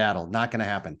skedaddle. Not going to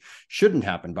happen. Shouldn't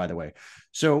happen, by the way.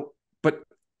 So, but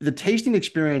the tasting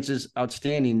experience is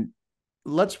outstanding.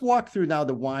 Let's walk through now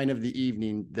the wine of the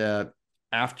evening, the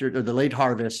late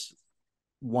harvest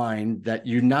wine that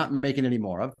you're not making any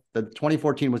more of. The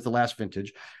 2014 was the last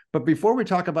vintage. But before we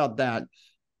talk about that,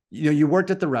 you worked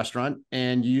at the restaurant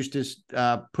and you used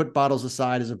to put bottles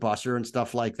aside as a busser and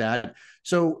stuff like that.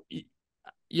 So,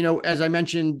 as I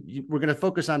mentioned, we're going to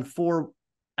focus on 4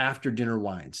 after dinner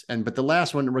wines. But the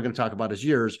last one we're going to talk about is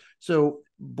yours. So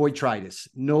Botrytis,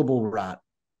 Noble Rot.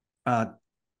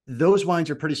 Those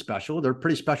wines are pretty special. They're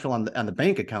pretty special on the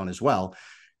bank account as well.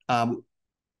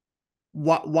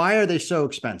 Why are they so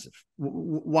expensive?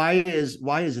 Why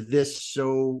is this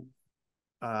so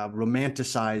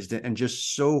romanticized and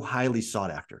just so highly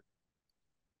sought after?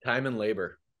 Time and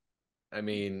labor. I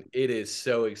mean, it is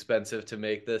so expensive to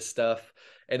make this stuff,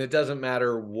 and it doesn't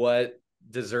matter what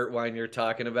dessert wine you're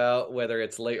talking about, whether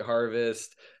it's late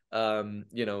harvest,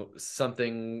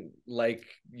 something like,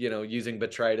 using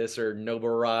Botrytis or Noble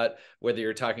Rot, whether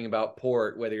you're talking about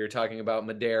port, whether you're talking about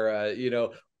Madeira,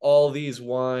 all these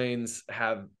wines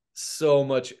have so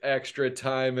much extra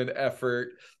time and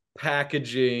effort,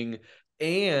 packaging,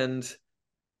 and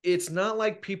it's not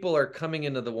like people are coming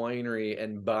into the winery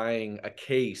and buying a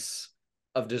case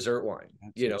of dessert wine.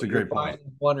 That's a great point.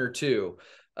 1 or 2.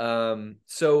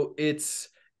 So it's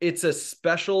a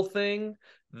special thing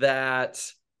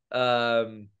that,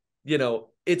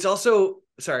 it's also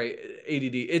sorry,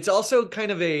 ADD. It's also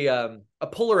kind of a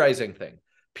polarizing thing.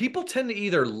 People tend to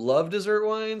either love dessert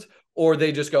wines or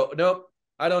they just go, nope,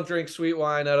 I don't drink sweet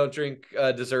wine. I don't drink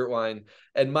dessert wine.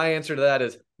 And my answer to that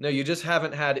is no, you just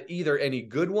haven't had either any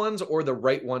good ones or the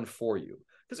right one for you.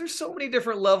 Because there's so many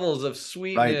different levels of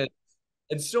sweetness, Right.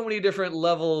 and so many different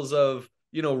levels of,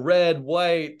 red,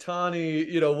 white,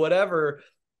 tawny, whatever,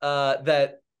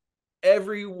 that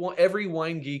every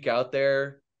wine geek out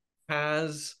there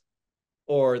has,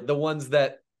 or the ones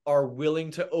that are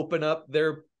willing to open up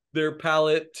their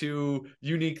palate to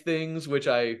unique things, which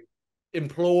I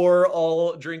implore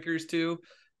all drinkers to.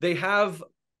 They have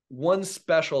one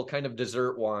special kind of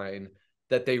dessert wine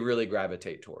that they really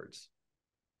gravitate towards.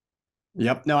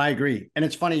 Yep. No, I agree. And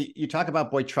it's funny, you talk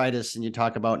about Botrytis and you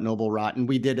talk about Noble Rot. And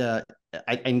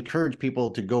I encourage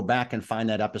people to go back and find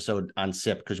that episode on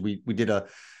SIP, because we did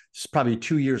it's probably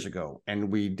 2 years ago, and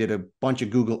we did a bunch of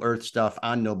Google Earth stuff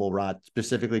on Noble Rot,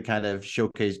 specifically kind of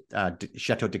showcased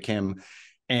Chateau de Kim.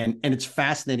 And it's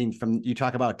fascinating. You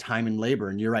talk about time and labor,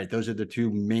 and you're right. Those are the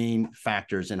two main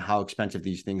factors in how expensive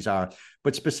these things are.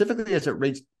 But specifically as it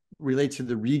relates to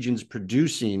the regions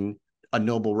producing a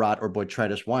Noble Rot or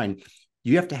Botrytis wine,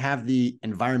 you have to have the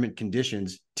environment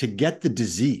conditions to get the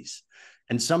disease.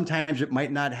 And sometimes it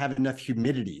might not have enough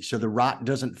humidity, so the rot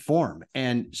doesn't form.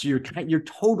 And so you're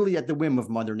totally at the whim of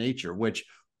Mother Nature, which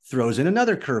throws in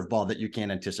another curveball that you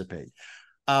can't anticipate.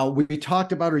 We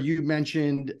talked about, or you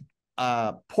mentioned,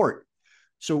 port.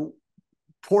 So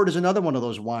port is another one of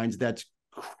those wines that's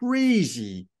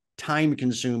crazy time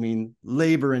consuming,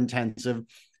 labor intensive.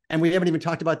 And we haven't even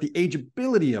talked about the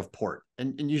ageability of port.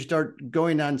 And you start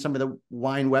going on some of the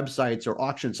wine websites or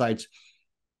auction sites,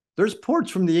 there's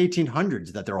ports from the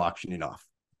 1800s that they're auctioning off.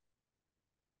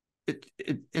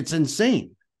 It's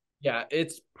insane. Yeah,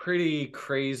 it's pretty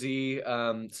crazy.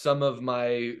 Some of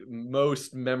my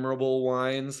most memorable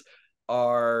wines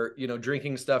are,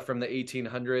 drinking stuff from the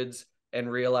 1800s and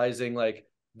realizing like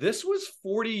this was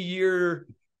 40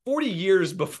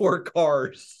 years before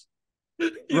cars.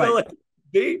 Right. Like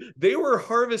they were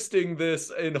harvesting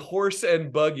this in horse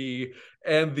and buggy,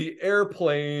 and the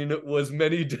airplane was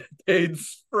many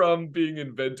decades from being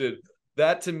invented.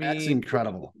 That to That's me,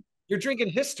 incredible. you're drinking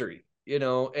history,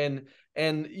 and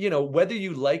whether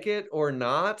you like it or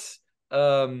not,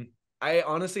 I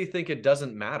honestly think it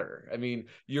doesn't matter. I mean,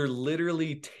 you're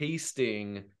literally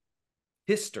tasting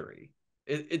history.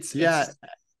 Yeah. It's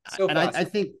so And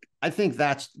fascinating. I think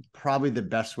that's probably the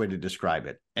best way to describe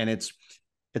it. And it's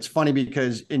funny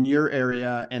because in your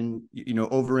area and,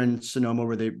 over in Sonoma,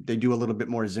 where they do a little bit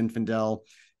more Zinfandel,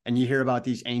 and you hear about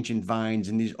these ancient vines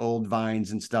and these old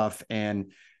vines and stuff.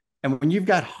 And when you've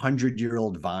got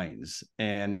 100-year-old vines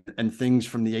and things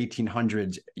from the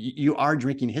 1800s, you are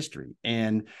drinking history.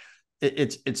 And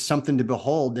it's something to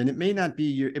behold. And it may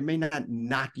not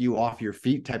knock you off your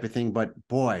feet type of thing, but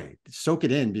boy, soak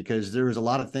it in, because there was a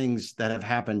lot of things that have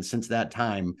happened since that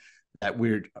time that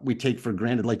we take for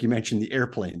granted. Like you mentioned, the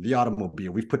airplane, the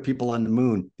automobile, we've put people on the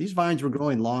moon. These vines were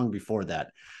growing long before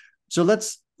that. So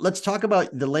let's talk about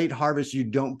the late harvest you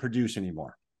don't produce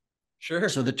anymore. Sure.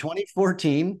 So the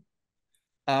 2014,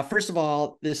 first of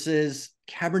all, this is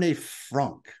Cabernet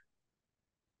Franc.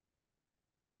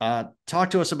 Talk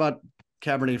to us about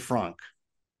Cabernet Franc.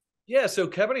 Yeah, so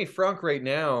Cabernet Franc right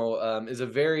now is a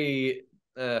very,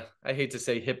 I hate to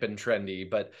say hip and trendy,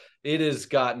 but it has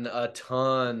gotten a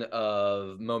ton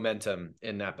of momentum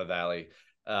in Napa Valley.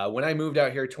 When I moved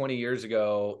out here 20 years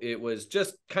ago, it was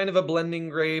just kind of a blending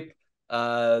grape.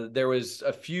 There was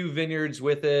a few vineyards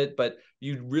with it, but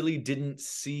you really didn't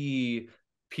see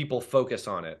people focus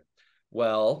on it.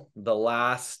 Well, the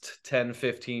last 10,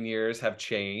 15 years have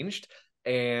changed,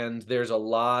 and there's a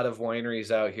lot of wineries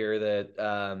out here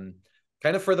that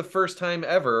kind of for the first time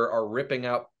ever are ripping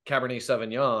out Cabernet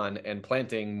Sauvignon and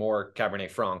planting more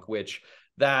Cabernet Franc, which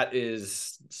that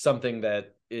is something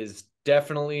that is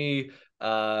definitely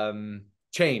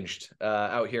changed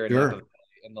out here in Napa Sure. Valley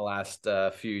in the last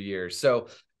few years. So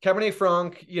Cabernet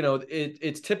Franc,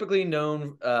 it's typically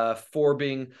known for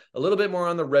being a little bit more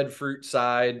on the red fruit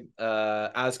side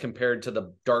as compared to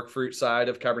the dark fruit side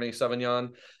of Cabernet Sauvignon.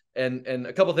 And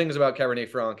a couple things about Cabernet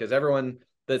Franc is everyone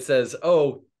that says,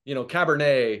 oh,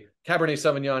 Cabernet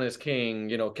Sauvignon is king,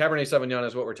 Cabernet Sauvignon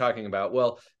is what we're talking about.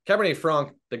 Well, Cabernet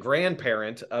Franc, the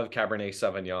grandparent of Cabernet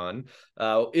Sauvignon,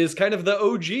 is kind of the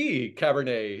OG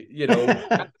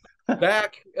Cabernet,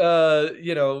 back,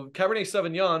 Cabernet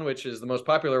Sauvignon, which is the most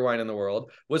popular wine in the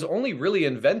world, was only really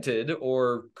invented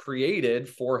or created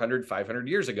 400, 500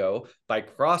 years ago by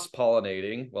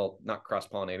cross-pollinating, well, not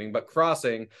cross-pollinating, but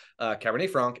crossing Cabernet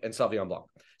Franc and Sauvignon Blanc.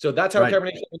 So that's how Right.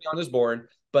 Cabernet Sauvignon is born.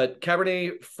 But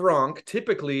Cabernet Franc,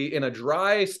 typically in a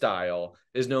dry style,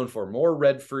 is known for more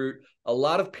red fruit, a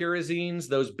lot of pyrazines,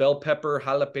 those bell pepper,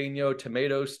 jalapeno,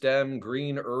 tomato stem,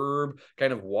 green herb,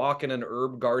 kind of walk in an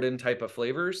herb garden type of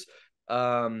flavors.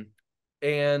 And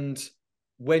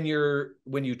when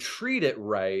you treat it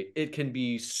right, it can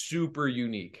be super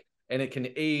unique, and it can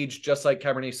age just like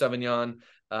Cabernet Sauvignon.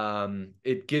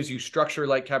 It gives you structure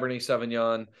like Cabernet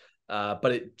Sauvignon,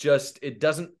 but it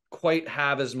doesn't quite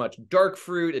have as much dark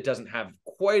fruit. It doesn't have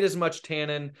quite as much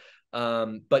tannin.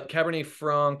 But Cabernet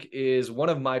Franc is one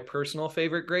of my personal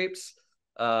favorite grapes.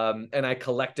 And I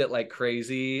collect it like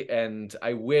crazy. And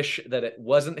I wish that it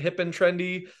wasn't hip and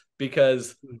trendy,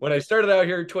 because when I started out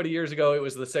here 20 years ago, it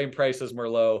was the same price as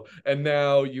Merlot. And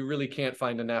now you really can't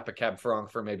find a Napa Cab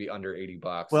Franc for maybe under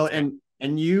 $80. Well,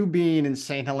 and you being in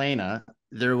St. Helena,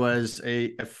 there was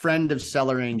a friend of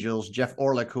Cellar Angels, Jeff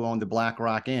Orlick, who owned the Black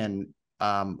Rock Inn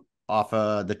off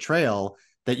the trail,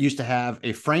 that used to have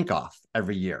a Franc off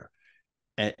every year.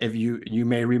 If you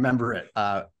may remember it,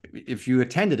 if you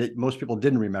attended it, most people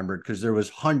didn't remember it because there was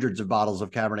hundreds of bottles of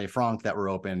Cabernet Franc that were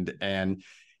opened. And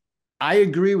I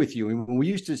agree with you. When we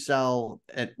used to sell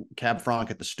at Cab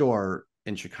Franc at the store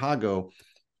in Chicago,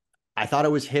 I thought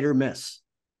it was hit or miss.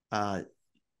 Not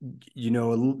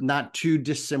too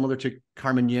dissimilar to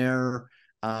Carmenere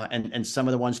and some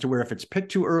of the ones to where if it's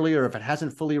picked too early or if it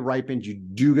hasn't fully ripened, you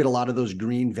do get a lot of those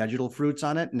green vegetal fruits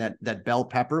on it, and that bell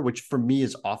pepper, which for me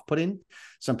is off-putting.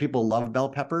 Some people love bell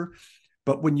pepper,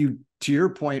 but when you, to your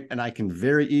point, and I can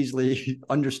very easily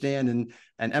understand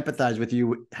and empathize with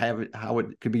you, how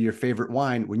it could be your favorite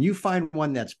wine. When you find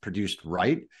one that's produced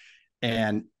right,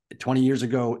 and 20 years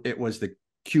ago, it was the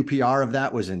QPR of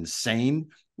that was insane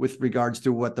with regards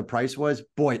to what the price was,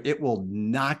 boy, it will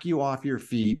knock you off your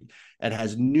feet. It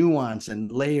has nuance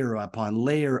and layer upon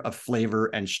layer of flavor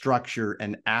and structure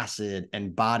and acid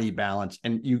and body balance.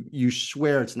 And you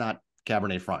swear it's not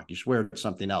Cabernet Franc. You swear it's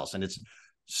something else. And it's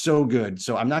so good.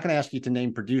 So I'm not going to ask you to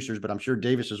name producers, but I'm sure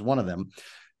Davis is one of them.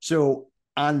 So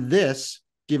on this,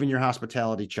 given your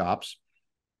hospitality chops,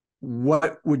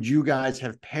 what would you guys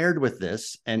have paired with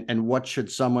this? And what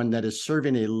should someone that is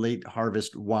serving a late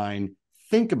harvest wine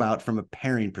think about from a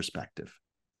pairing perspective?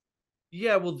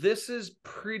 Yeah, well, this is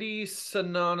pretty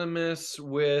synonymous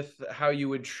with how you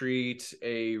would treat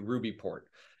a ruby port.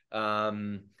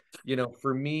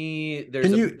 For me,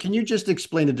 Can you just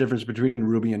explain the difference between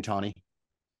ruby and tawny?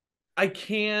 I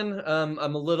can. I'm a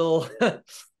little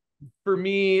for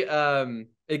me,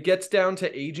 it gets down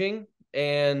to aging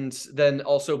and then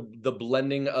also the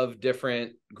blending of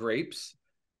different grapes.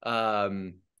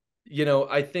 I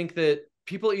think that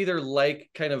people either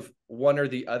like kind of one or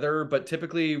the other, but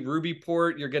typically ruby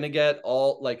port, you're going to get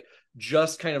all like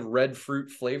just kind of red fruit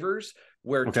flavors,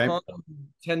 where tawny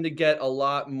tend to get a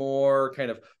lot more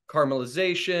kind of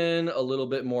caramelization, a little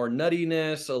bit more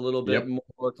nuttiness, a little bit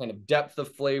more kind of depth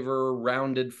of flavor,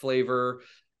 rounded flavor.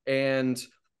 And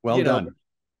well done.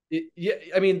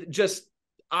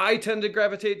 I tend to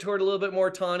gravitate toward a little bit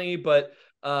more tawny, but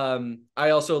I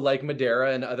also like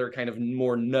Madeira and other kind of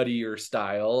more nuttier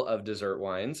style of dessert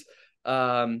wines.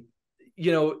 There's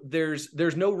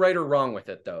no right or wrong with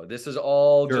it, though. This is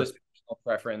all just personal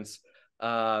preference.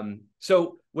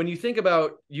 So when you think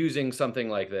about using something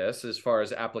like this, as far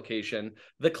as application,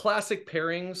 the classic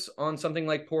pairings on something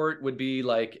like port would be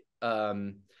like,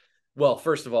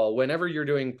 first of all, whenever you're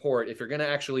doing port, if you're going to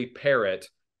actually pair it,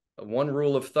 one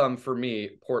rule of thumb for me,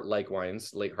 port-like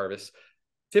wines, late harvest,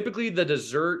 typically the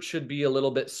dessert should be a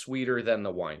little bit sweeter than the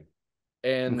wine.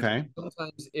 And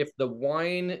sometimes if the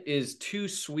wine is too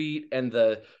sweet and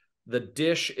the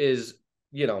dish is,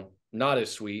 not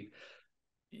as sweet,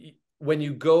 when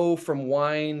you go from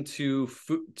wine to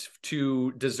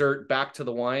dessert back to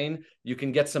the wine, you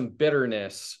can get some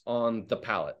bitterness on the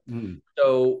palate.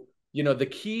 So, the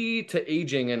key to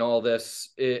aging and all this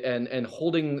and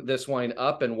holding this wine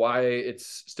up and why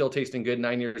it's still tasting good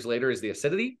 9 years later is the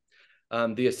acidity.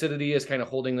 The acidity is kind of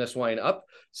holding this wine up.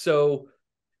 So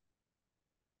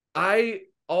I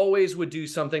always would do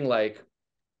something like,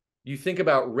 you think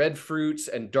about red fruits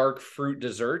and dark fruit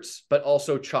desserts, but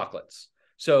also chocolates.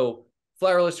 So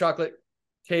flourless chocolate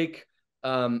cake,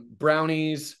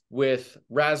 brownies with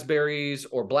raspberries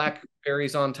or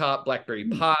blackberries on top, blackberry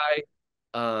pie.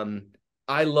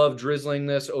 I love drizzling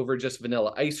this over just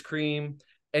vanilla ice cream.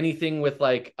 Anything with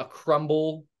like a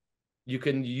crumble, you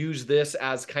can use this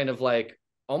as kind of like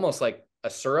almost like a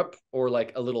syrup or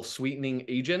like a little sweetening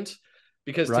agent,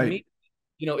 because to me,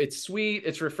 it's sweet,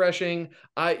 it's refreshing.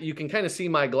 You can kind of see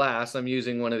my glass. I'm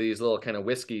using one of these little kind of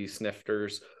whiskey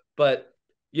snifters, but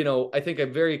I think a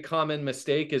very common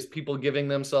mistake is people giving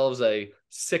themselves a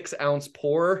 6-ounce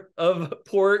pour of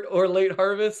port or late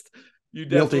harvest. You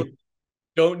definitely Guilty.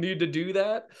 don't need to do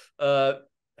that.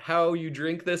 How you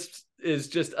drink this is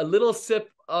just a little sip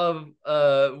of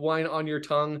wine on your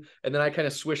tongue, and then I kind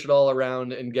of swish it all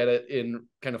around and get it in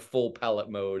kind of full palate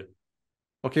mode.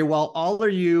 Okay, while all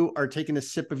of you are taking a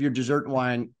sip of your dessert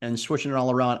wine and swishing it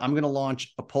all around, I'm going to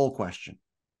launch a poll question.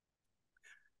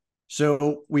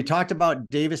 So we talked about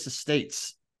Davis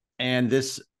Estates, and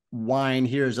this wine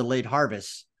here is a late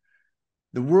harvest.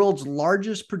 The world's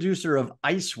largest producer of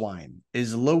ice wine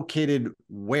is located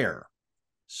where?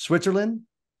 Switzerland,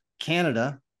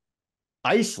 Canada,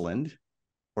 Iceland,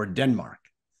 or Denmark?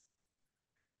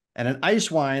 And an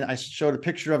ice wine, I showed a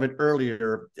picture of it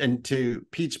earlier. And to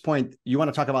Pete's point, you want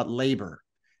to talk about labor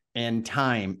and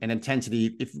time and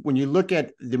intensity. When you look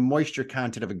at the moisture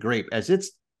content of a grape, as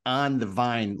it's on the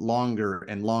vine longer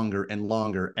and longer and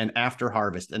longer, and after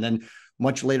harvest, and then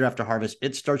much later after harvest,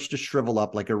 it starts to shrivel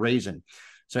up like a raisin.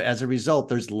 So as a result,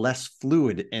 there's less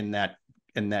fluid in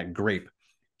that grape.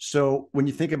 So when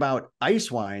you think about ice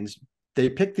wines, they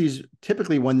pick these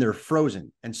typically when they're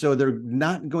frozen. And so they're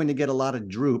not going to get a lot of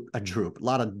a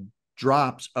lot of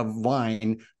drops of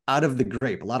wine out of the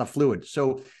grape, a lot of fluid.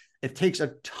 So it takes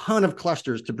a ton of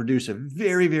clusters to produce a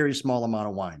very, very small amount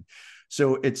of wine.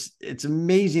 So it's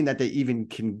amazing that they even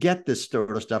can get this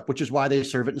sort of stuff, which is why they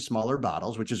serve it in smaller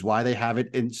bottles, which is why they have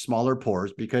it in smaller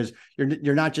pours, because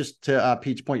you're not just, to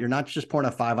Pete's point, you're not just pouring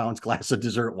a 5-ounce glass of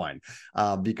dessert wine,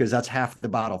 because that's half the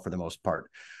bottle for the most part.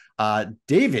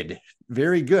 David,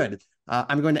 very good.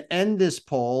 I'm going to end this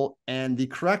poll, and the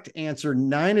correct answer,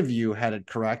 9 of you had it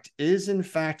correct, is in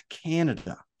fact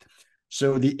Canada.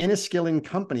 So the Enniskillen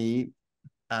Company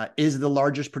is the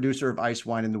largest producer of ice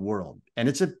wine in the world. And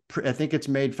I think it's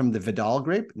made from the Vidal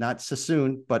grape, not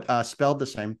Sassoon, but spelled the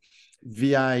same,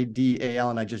 Vidal.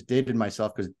 And I just dated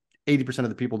myself because 80% of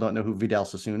the people don't know who Vidal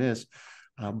Sassoon is.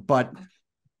 But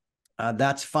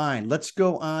that's fine. Let's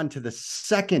go on to the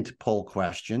second poll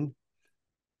question.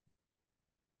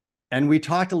 And we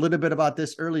talked a little bit about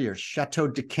this earlier, Chateau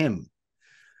d'Yquem.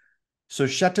 So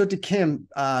Chateau d'Yquem,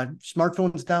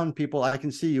 smartphones down, people, I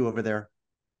can see you over there,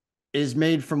 is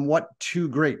made from what 2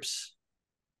 grapes?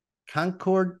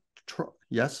 Concord,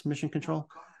 yes, Mission Control.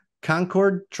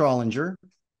 Concord, Trollinger,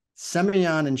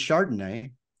 Semillon and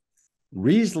Chardonnay,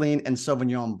 Riesling and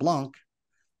Sauvignon Blanc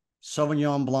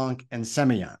and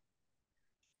Semillon.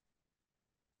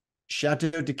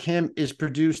 Chateau d'Yquem is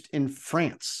produced in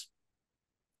France,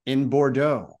 in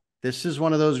Bordeaux. This is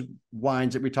one of those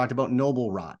wines that we talked about,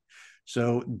 noble rot.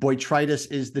 So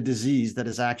Botrytis is the disease that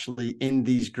is actually in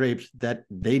these grapes that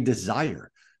they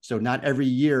desire. So not every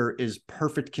year is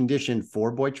perfect condition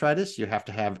for Botrytis. You have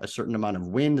to have a certain amount of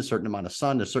wind, a certain amount of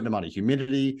sun, a certain amount of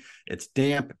humidity. It's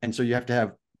damp. And so you have to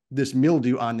have this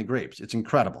mildew on the grapes. It's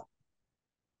incredible.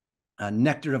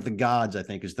 Nectar of the gods, I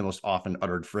think, is the most often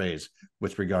uttered phrase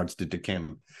with regards to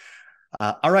d'Yquem.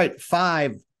 All right,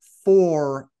 5,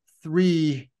 4,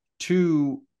 3,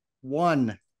 2,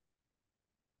 1.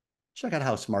 Check out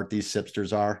how smart these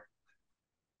sipsters are.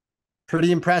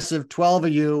 Pretty impressive. 12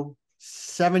 of you,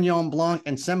 Sauvignon Blanc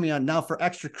and Semillon. Now for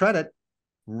extra credit,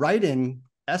 write in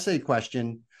essay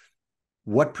question,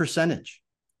 what percentage?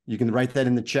 You can write that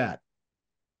in the chat.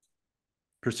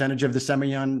 Percentage of the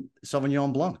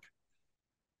Sauvignon Blanc.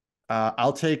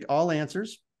 I'll take all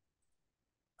answers.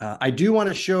 I do want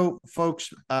to show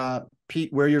folks,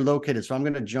 Pete, where you're located. So I'm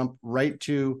going to jump right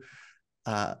to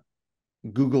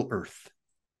Google Earth.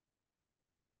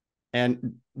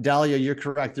 And Dahlia, you're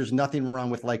correct. There's nothing wrong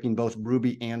with liking both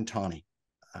Ruby and Tawny.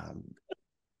 I'm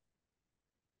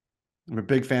a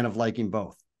big fan of liking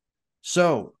both.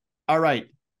 So, all right.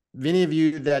 Many of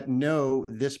you that know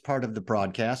this part of the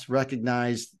broadcast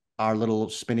recognize our little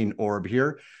spinning orb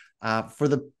here. For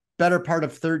the better part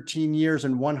of 13 years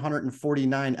and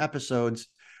 149 episodes,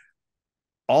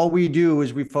 all we do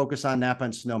is we focus on Napa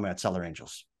and Sonoma at Cellar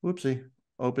Angels. Whoopsie.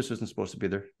 Opus isn't supposed to be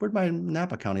there. Where'd my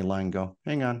Napa County line go?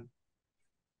 Hang on.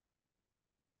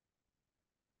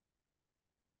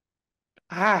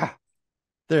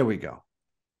 There we go.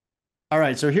 All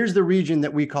right, so here's the region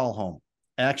that we call home.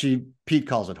 Actually, Pete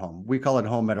calls it home. We call it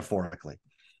home metaphorically.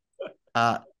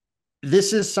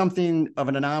 This is something of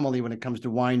an anomaly when it comes to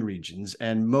wine regions,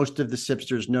 and most of the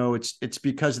sipsters know it's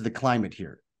because of the climate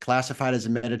here, classified as a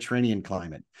Mediterranean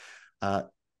climate.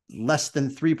 Less than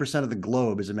 3% of the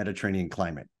globe is a Mediterranean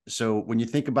climate. So when you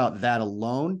think about that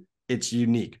alone, it's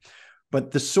unique.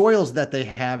 But the soils that they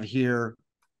have here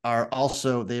are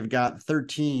also, they've got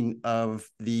 13 of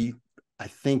the, I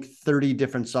think, 30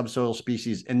 different subsoil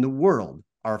species in the world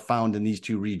are found in these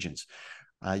 2 regions.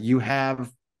 You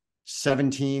have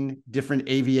 17 different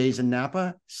AVAs in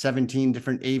Napa, 17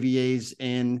 different AVAs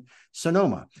in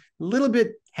Sonoma. A little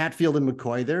bit Hatfield and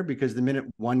McCoy there, because the minute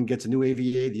one gets a new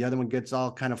AVA, the other one gets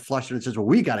all kind of flustered and says, well,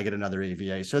 we got to get another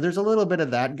AVA. So there's a little bit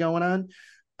of that going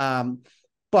on.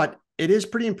 But it is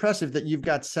pretty impressive that you've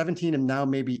got 17 and now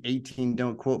maybe 18,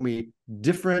 don't quote me,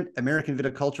 different American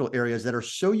viticultural areas that are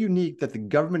so unique that the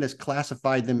government has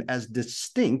classified them as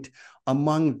distinct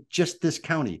among just this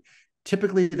county.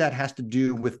 Typically, that has to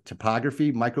do with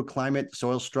topography, microclimate,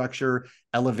 soil structure,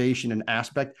 elevation, and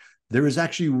aspect. There is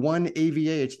actually one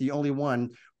AVA, it's the only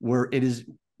one, where it is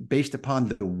based upon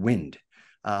the wind.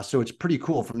 So it's pretty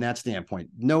cool from that standpoint.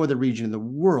 No other region in the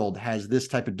world has this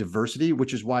type of diversity,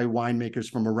 which is why winemakers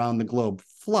from around the globe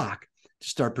flock to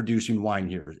start producing wine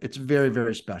here. It's very,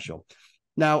 very special.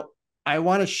 Now, I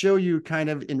want to show you kind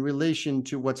of in relation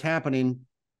to what's happening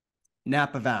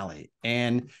Napa Valley.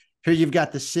 And here you've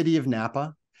got the city of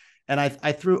Napa. And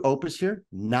I threw Opus here,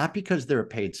 not because they're a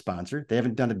paid sponsor. They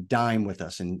haven't done a dime with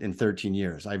us in 13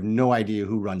 years. I have no idea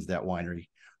who runs that winery.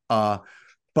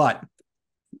 But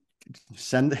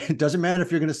it doesn't matter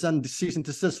if you're going to send cease and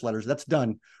desist letters. That's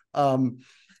done.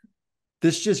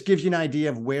 This just gives you an idea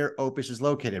of where Opus is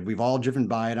located. We've all driven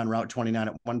by it on Route 29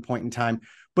 at one point in time.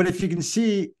 But if you can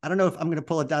see, I don't know if I'm going to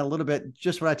pull it down a little bit,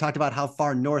 just what I talked about, how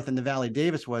far north in the Valley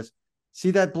Davis was.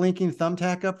 See that blinking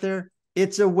thumbtack up there?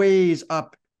 It's a ways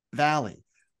up valley.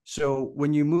 So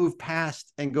when you move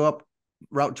past and go up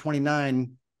Route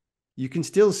 29, you can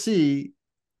still see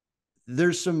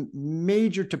there's some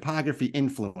major topography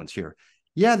influence here.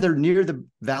 Yeah, they're near the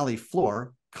valley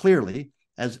floor, clearly,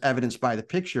 as evidenced by the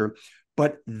picture,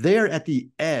 but they're at the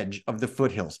edge of the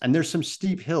foothills. And there's some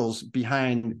steep hills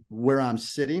behind where I'm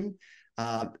sitting.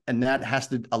 And that has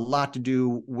a lot to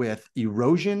do with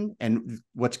erosion and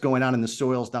what's going on in the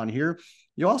soils down here.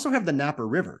 You also have the Napa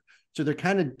River. So they're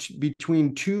kind of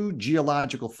between two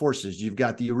geological forces. You've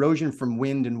got the erosion from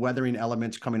wind and weathering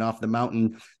elements coming off the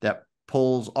mountain that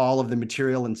pulls all of the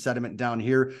material and sediment down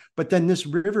here. But then this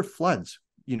river floods,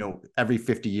 every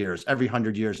 50 years, every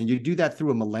 100 years. And you do that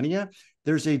through a millennia.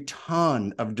 There's a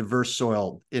ton of diverse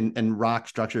soil and rock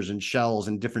structures and shells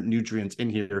and different nutrients in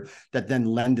here that then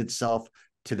lend itself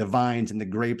to the vines and the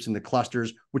grapes and the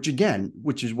clusters, which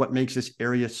is what makes this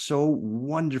area so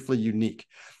wonderfully unique.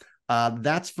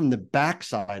 That's from the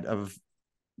backside of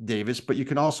Davis, but you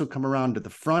can also come around to the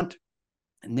front,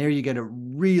 and there you get a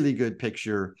really good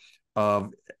picture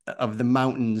of the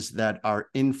mountains that are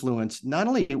influenced not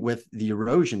only with the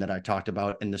erosion that I talked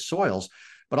about in the soils,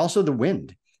 but also the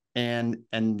wind and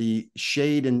the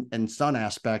shade and sun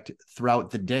aspect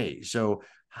throughout the day. So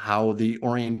how the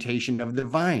orientation of the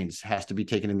vines has to be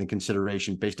taken into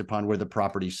consideration based upon where the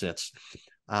property sits.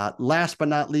 Last but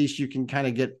not least, you can kind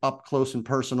of get up close and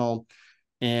personal,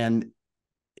 and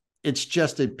it's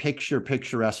just a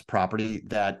picturesque property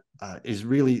that is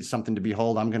really something to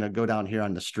behold. I'm going to go down here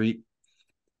on the street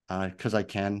because I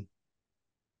can.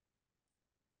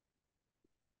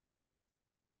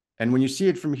 And when you see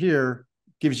it from here,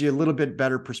 gives you a little bit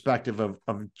better perspective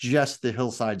of just the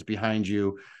hillsides behind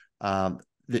you.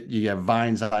 That you have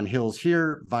vines on hills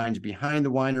here, vines behind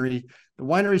the winery. The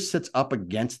winery sits up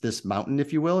against this mountain,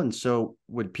 if you will. And so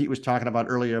what Pete was talking about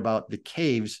earlier about the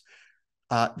caves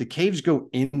go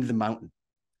into the mountain.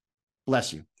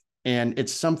 Bless you. And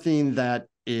it's something that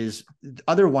is,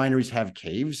 other wineries have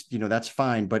caves, that's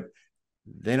fine, but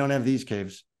they don't have these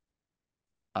caves.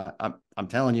 I'm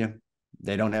telling you,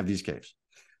 they don't have these caves.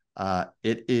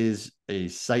 It is a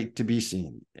sight to be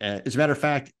seen. As a matter of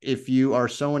fact, if you are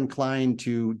so inclined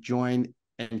to join,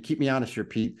 and keep me honest here,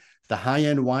 Pete, the High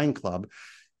End Wine Club,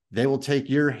 they will take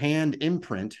your hand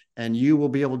imprint and you will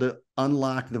be able to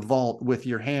unlock the vault with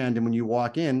your hand. And when you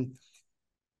walk in,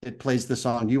 it plays the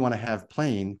song you want to have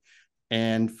playing.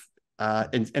 And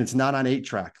it's not on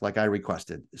 8-track like I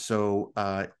requested. So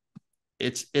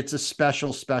it's a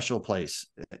special place.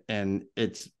 And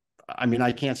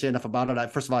I can't say enough about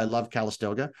it. First of all, I love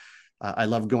Calistoga. I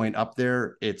love going up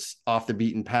there. It's off the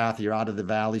beaten path. You're out of the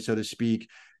valley, so to speak.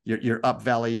 You're up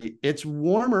valley. It's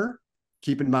warmer.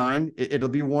 Keep in mind, it'll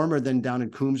be warmer than down in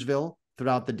Coombsville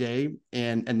throughout the day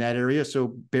and that area. So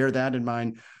bear that in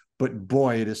mind. But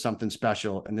boy, it is something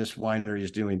special. And this winery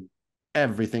is doing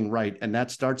everything right. And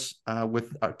that starts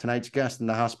with tonight's guest and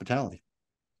the hospitality.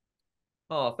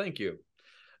 Oh, thank you.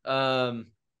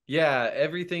 Yeah,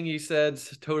 everything you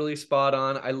said's totally spot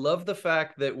on. I love the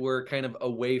fact that we're kind of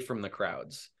away from the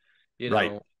crowds.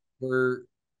 Right.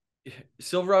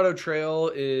 Silverado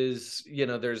Trail is,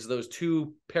 there's those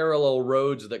two parallel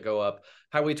roads that go up.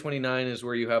 Highway 29 is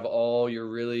where you have all your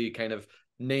really kind of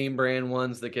name brand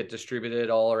ones that get distributed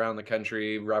all around the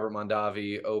country. Robert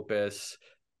Mondavi, Opus,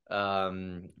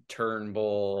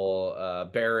 Turnbull,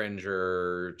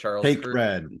 Behringer, Charles Cake Cruz,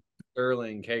 bread.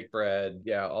 Sterling, Cake Bread.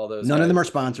 Yeah, all those None of them guys. are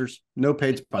sponsors. No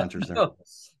paid sponsors there.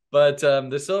 But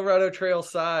the Silverado Trail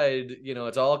side,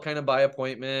 it's all kind of by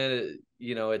appointment.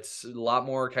 It's a lot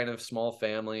more kind of small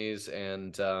families,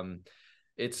 and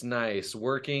it's nice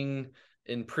working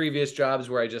in previous jobs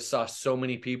where I just saw so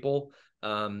many people.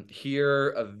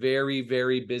 Here, a very,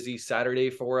 very busy Saturday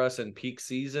for us in peak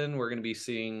season. We're going to be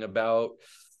seeing about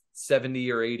 70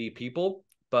 or 80 people,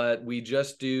 but we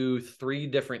just do 3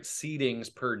 different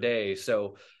seatings per day.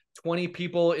 So 20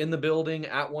 people in the building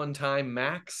at one time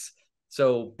max.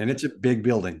 So, and it's a big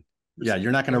building. Yeah,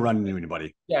 you're not going to run into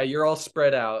anybody. Yeah, you're all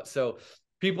spread out. So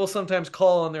people sometimes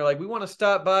call and they're like, we want to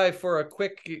stop by for a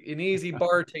quick and easy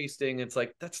bar tasting. It's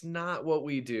like, that's not what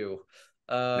we do.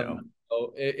 No.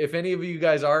 So if any of you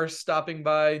guys are stopping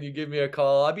by and you give me a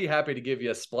call, I'd be happy to give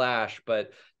you a splash.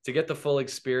 But to get the full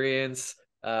experience,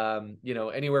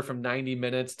 anywhere from 90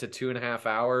 minutes to 2.5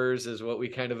 hours is what we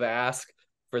kind of ask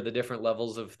for the different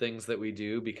levels of things that we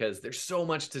do, because there's so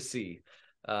much to see.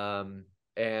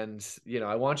 And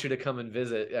I want you to come and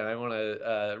visit, and I want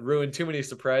to ruin too many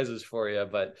surprises for you,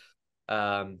 but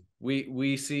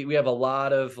we have a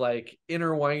lot of like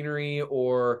inner winery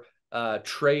or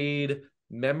trade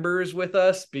members with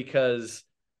us, because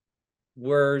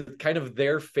we're kind of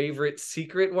their favorite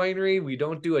secret winery. We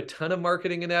don't do a ton of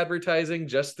marketing and advertising,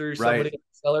 just through somebody Right. at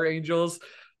Cellar Angels,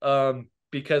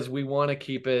 because we want to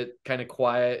keep it kind of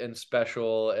quiet and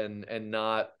special, and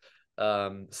not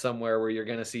somewhere where you're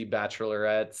going to see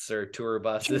bachelorettes or tour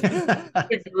buses,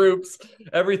 groups.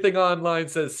 Everything online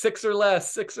says 6 or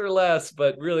less,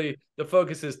 but really the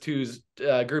focus is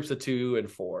groups of 2 and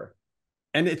 4.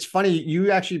 And it's funny, you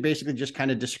actually basically just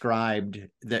kind of described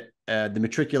that the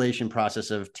matriculation process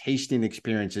of tasting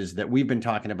experiences that we've been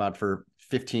talking about for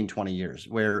 15, 20 years,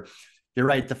 where you're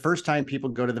right. The first time people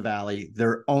go to the Valley,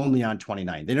 they're only on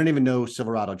 29. They don't even know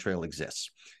Silverado Trail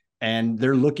exists. And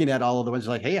they're looking at all of the ones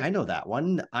like, hey, I know that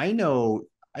one. I know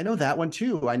that one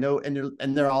too. I know,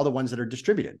 and they're all the ones that are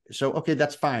distributed. So, okay,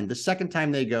 that's fine. The second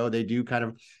time they go, they do kind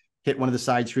of hit one of the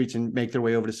side streets and make their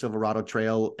way over to Silverado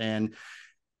Trail.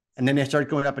 And then they start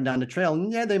going up and down the trail.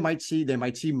 And yeah, they might see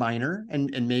Minor,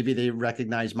 and maybe they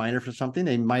recognize Minor for something.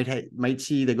 They might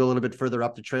see, they go a little bit further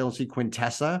up the trail and see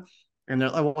Quintessa. And they're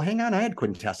like, well, hang on, I had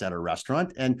Quintessa at a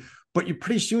restaurant. But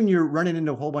pretty soon you're running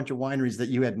into a whole bunch of wineries that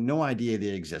you had no idea they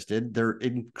existed. They're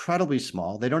incredibly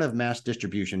small. They don't have mass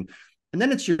distribution. And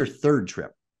then it's your third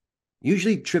trip.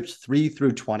 Usually trips 3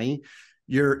 through 20.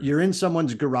 You're in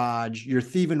someone's garage, you're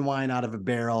thieving wine out of a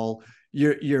barrel.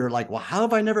 You're like, well, how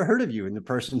have I never heard of you? And the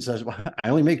person says, well, I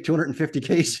only make 250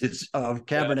 cases of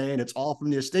Cabernet, and it's all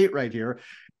from the estate right here.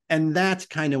 And that's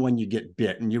kind of when you get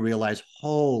bit and you realize,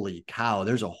 holy cow,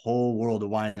 there's a whole world of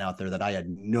wine out there that I had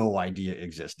no idea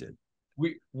existed.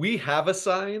 We have a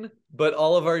sign, but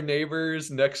all of our neighbors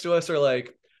next to us are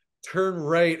like, turn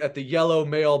right at the yellow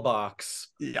mailbox.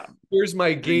 Yeah. Here's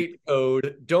my gate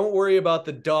code. Don't worry about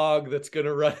the dog that's going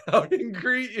to run out and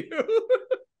greet you.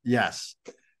 Yes.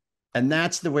 And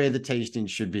that's the way the tasting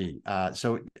should be.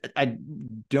 So I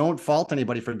don't fault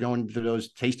anybody for going to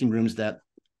those tasting rooms that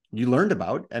you learned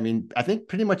about. I mean, I think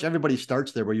pretty much everybody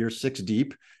starts there where you're 6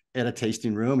 deep at a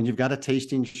tasting room and you've got a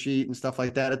tasting sheet and stuff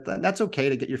like that. That's okay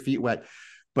to get your feet wet,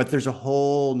 but there's a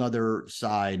whole nother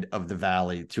side of the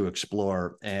Valley to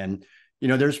explore. And,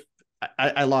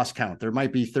 I lost count. There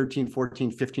might be 13,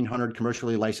 14, 1,500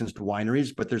 commercially licensed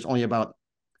wineries, but there's only about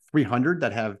 300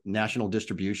 that have national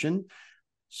distribution.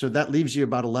 So that leaves you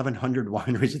about 1,100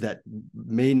 wineries that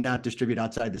may not distribute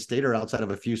outside the state or outside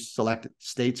of a few select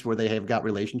states where they have got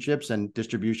relationships and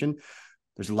distribution.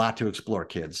 There's a lot to explore,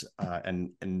 kids.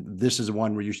 And this is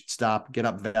one where you should stop, get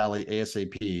up Valley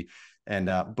ASAP,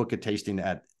 and book a tasting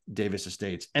at Davis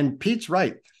Estates. And Pete's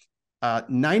right.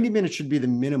 90 minutes should be the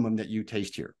minimum that you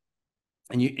taste here.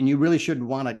 And you really shouldn't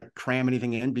want to cram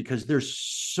anything in because there's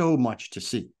so much to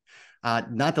see.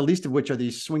 Not the least of which are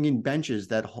these swinging benches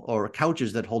or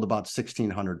couches that hold about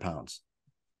 1,600 pounds.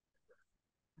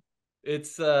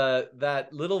 It's that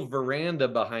little veranda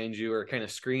behind you, or kind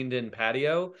of screened in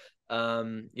patio.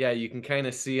 Yeah, you can kind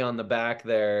of see on the back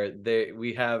there,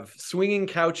 we have swinging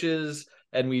couches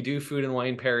and we do food and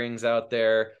wine pairings out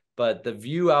there. But the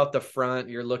view out the front,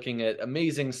 you're looking at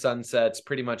amazing sunsets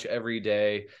pretty much every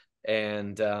day.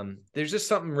 And there's just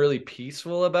something really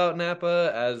peaceful about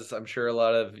Napa, as I'm sure a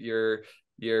lot of your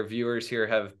viewers here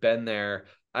have been there.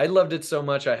 I loved it so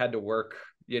much I had to work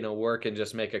and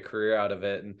just make a career out of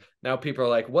it. And now people are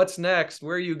like, what's next?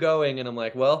 Where are you going? And I'm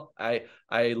like, well, I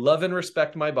love and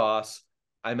respect my boss.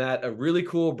 I'm at a really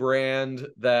cool brand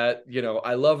that,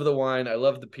 I love the wine. I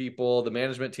love the people. The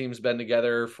management team's been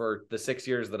together for the 6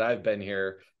 years that I've been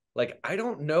here. Like, I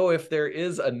don't know if there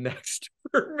is a next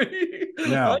for me.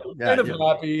 No, I'm yeah, kind of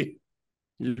happy.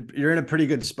 you're in a pretty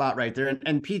good spot right there.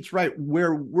 And Pete's right.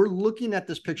 Where we're looking at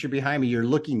this picture behind me, you're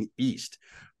looking east.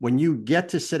 When you get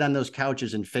to sit on those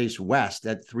couches and face west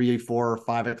at 3, 4, or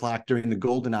 5 o'clock during the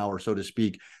golden hour, so to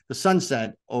speak, the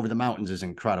sunset over the mountains is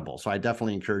incredible. So I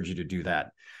definitely encourage you to do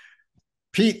that.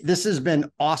 Pete, this has been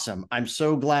awesome. I'm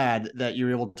so glad that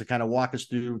you're able to kind of walk us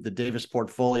through the Davis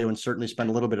portfolio and certainly spend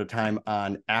a little bit of time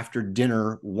on after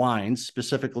dinner wines,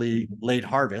 specifically late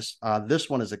harvest. This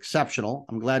one is exceptional.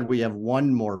 I'm glad we have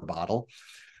one more bottle.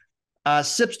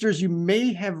 Sipsters, you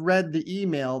may have read the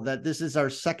email that this is our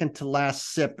second to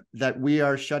last sip, that we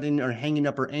are shutting or hanging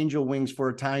up our angel wings for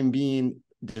a time being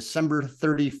December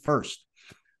 31st.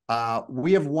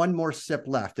 We have one more sip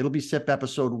left. It'll be sip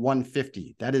episode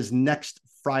 150. That is next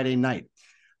Friday night.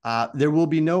 There will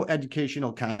be no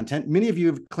educational content. Many of you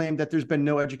have claimed that there's been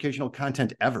no educational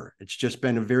content ever. It's just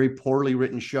been a very poorly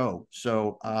written show.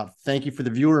 So thank you for the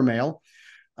viewer mail.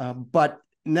 But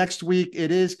next week,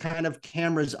 it is kind of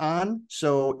cameras on.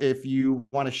 So if you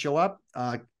want to show up,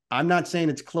 I'm not saying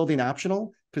it's clothing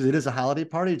optional, because it is a holiday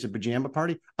party. It's a pajama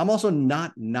party. I'm also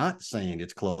not saying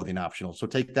it's clothing optional. So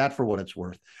take that for what it's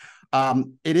worth.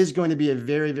 It is going to be a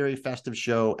very, very festive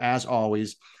show, as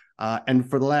always. And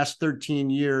for the last 13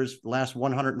 years, last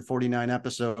 149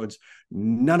 episodes,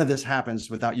 none of this happens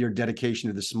without your dedication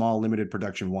to the small limited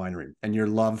production winery and your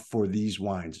love for these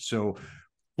wines. So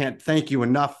can't thank you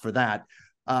enough for that.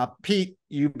 Pete,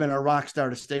 you've been a rock star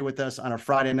to stay with us on a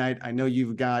Friday night. I know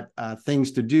you've got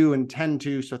things to do and tend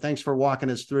to, so thanks for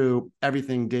walking us through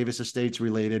everything Davis Estates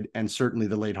related and certainly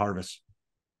the late harvest.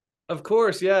 Of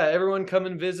course, yeah. Everyone come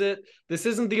and visit. This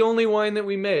isn't the only wine that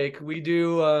we make. We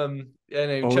do,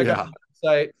 check out the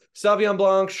website, Sauvignon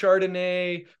Blanc,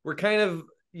 Chardonnay. We're kind of,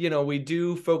 we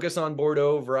do focus on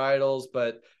Bordeaux varietals,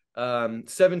 but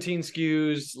 17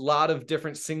 SKUs, a lot of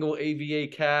different single AVA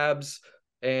cabs.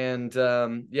 And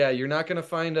you're not going to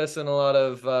find us in a lot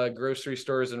of grocery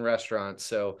stores and restaurants.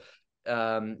 So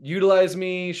utilize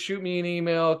me, shoot me an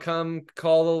email, come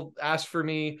call, ask for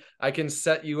me. I can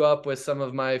set you up with some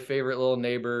of my favorite little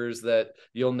neighbors that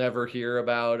you'll never hear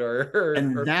about.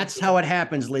 And that's how it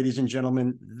happens, ladies and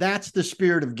gentlemen. That's the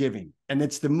spirit of giving. And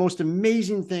it's the most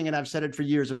amazing thing. And I've said it for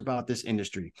years about this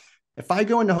industry. If I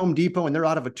go into Home Depot and they're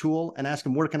out of a tool and ask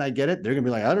them, where can I get it? They're going to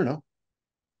be like, I don't know.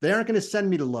 They aren't going to send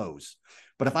me to Lowe's.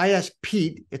 But if I ask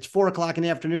Pete, it's 4 o'clock in the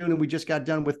afternoon and we just got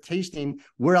done with tasting,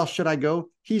 where else should I go?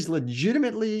 He's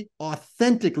legitimately,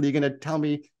 authentically going to tell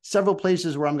me several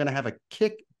places where I'm going to have a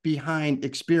kick behind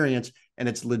experience, and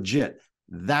it's legit.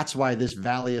 That's why this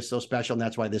valley is so special, and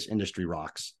that's why this industry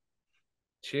rocks.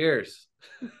 Cheers.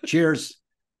 Cheers.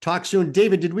 Talk soon.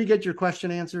 David, did we get your question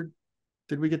answered?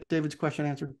 Did we get David's question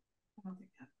answered?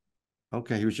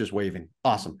 Okay, he was just waving.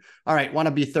 Awesome. All right, want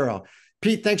to be thorough.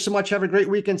 Pete, thanks so much. Have a great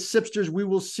weekend. Sipsters, we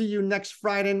will see you next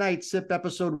Friday night, SIP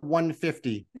episode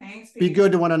 150. Thanks, Pete. Be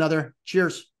good to one another.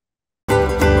 Cheers.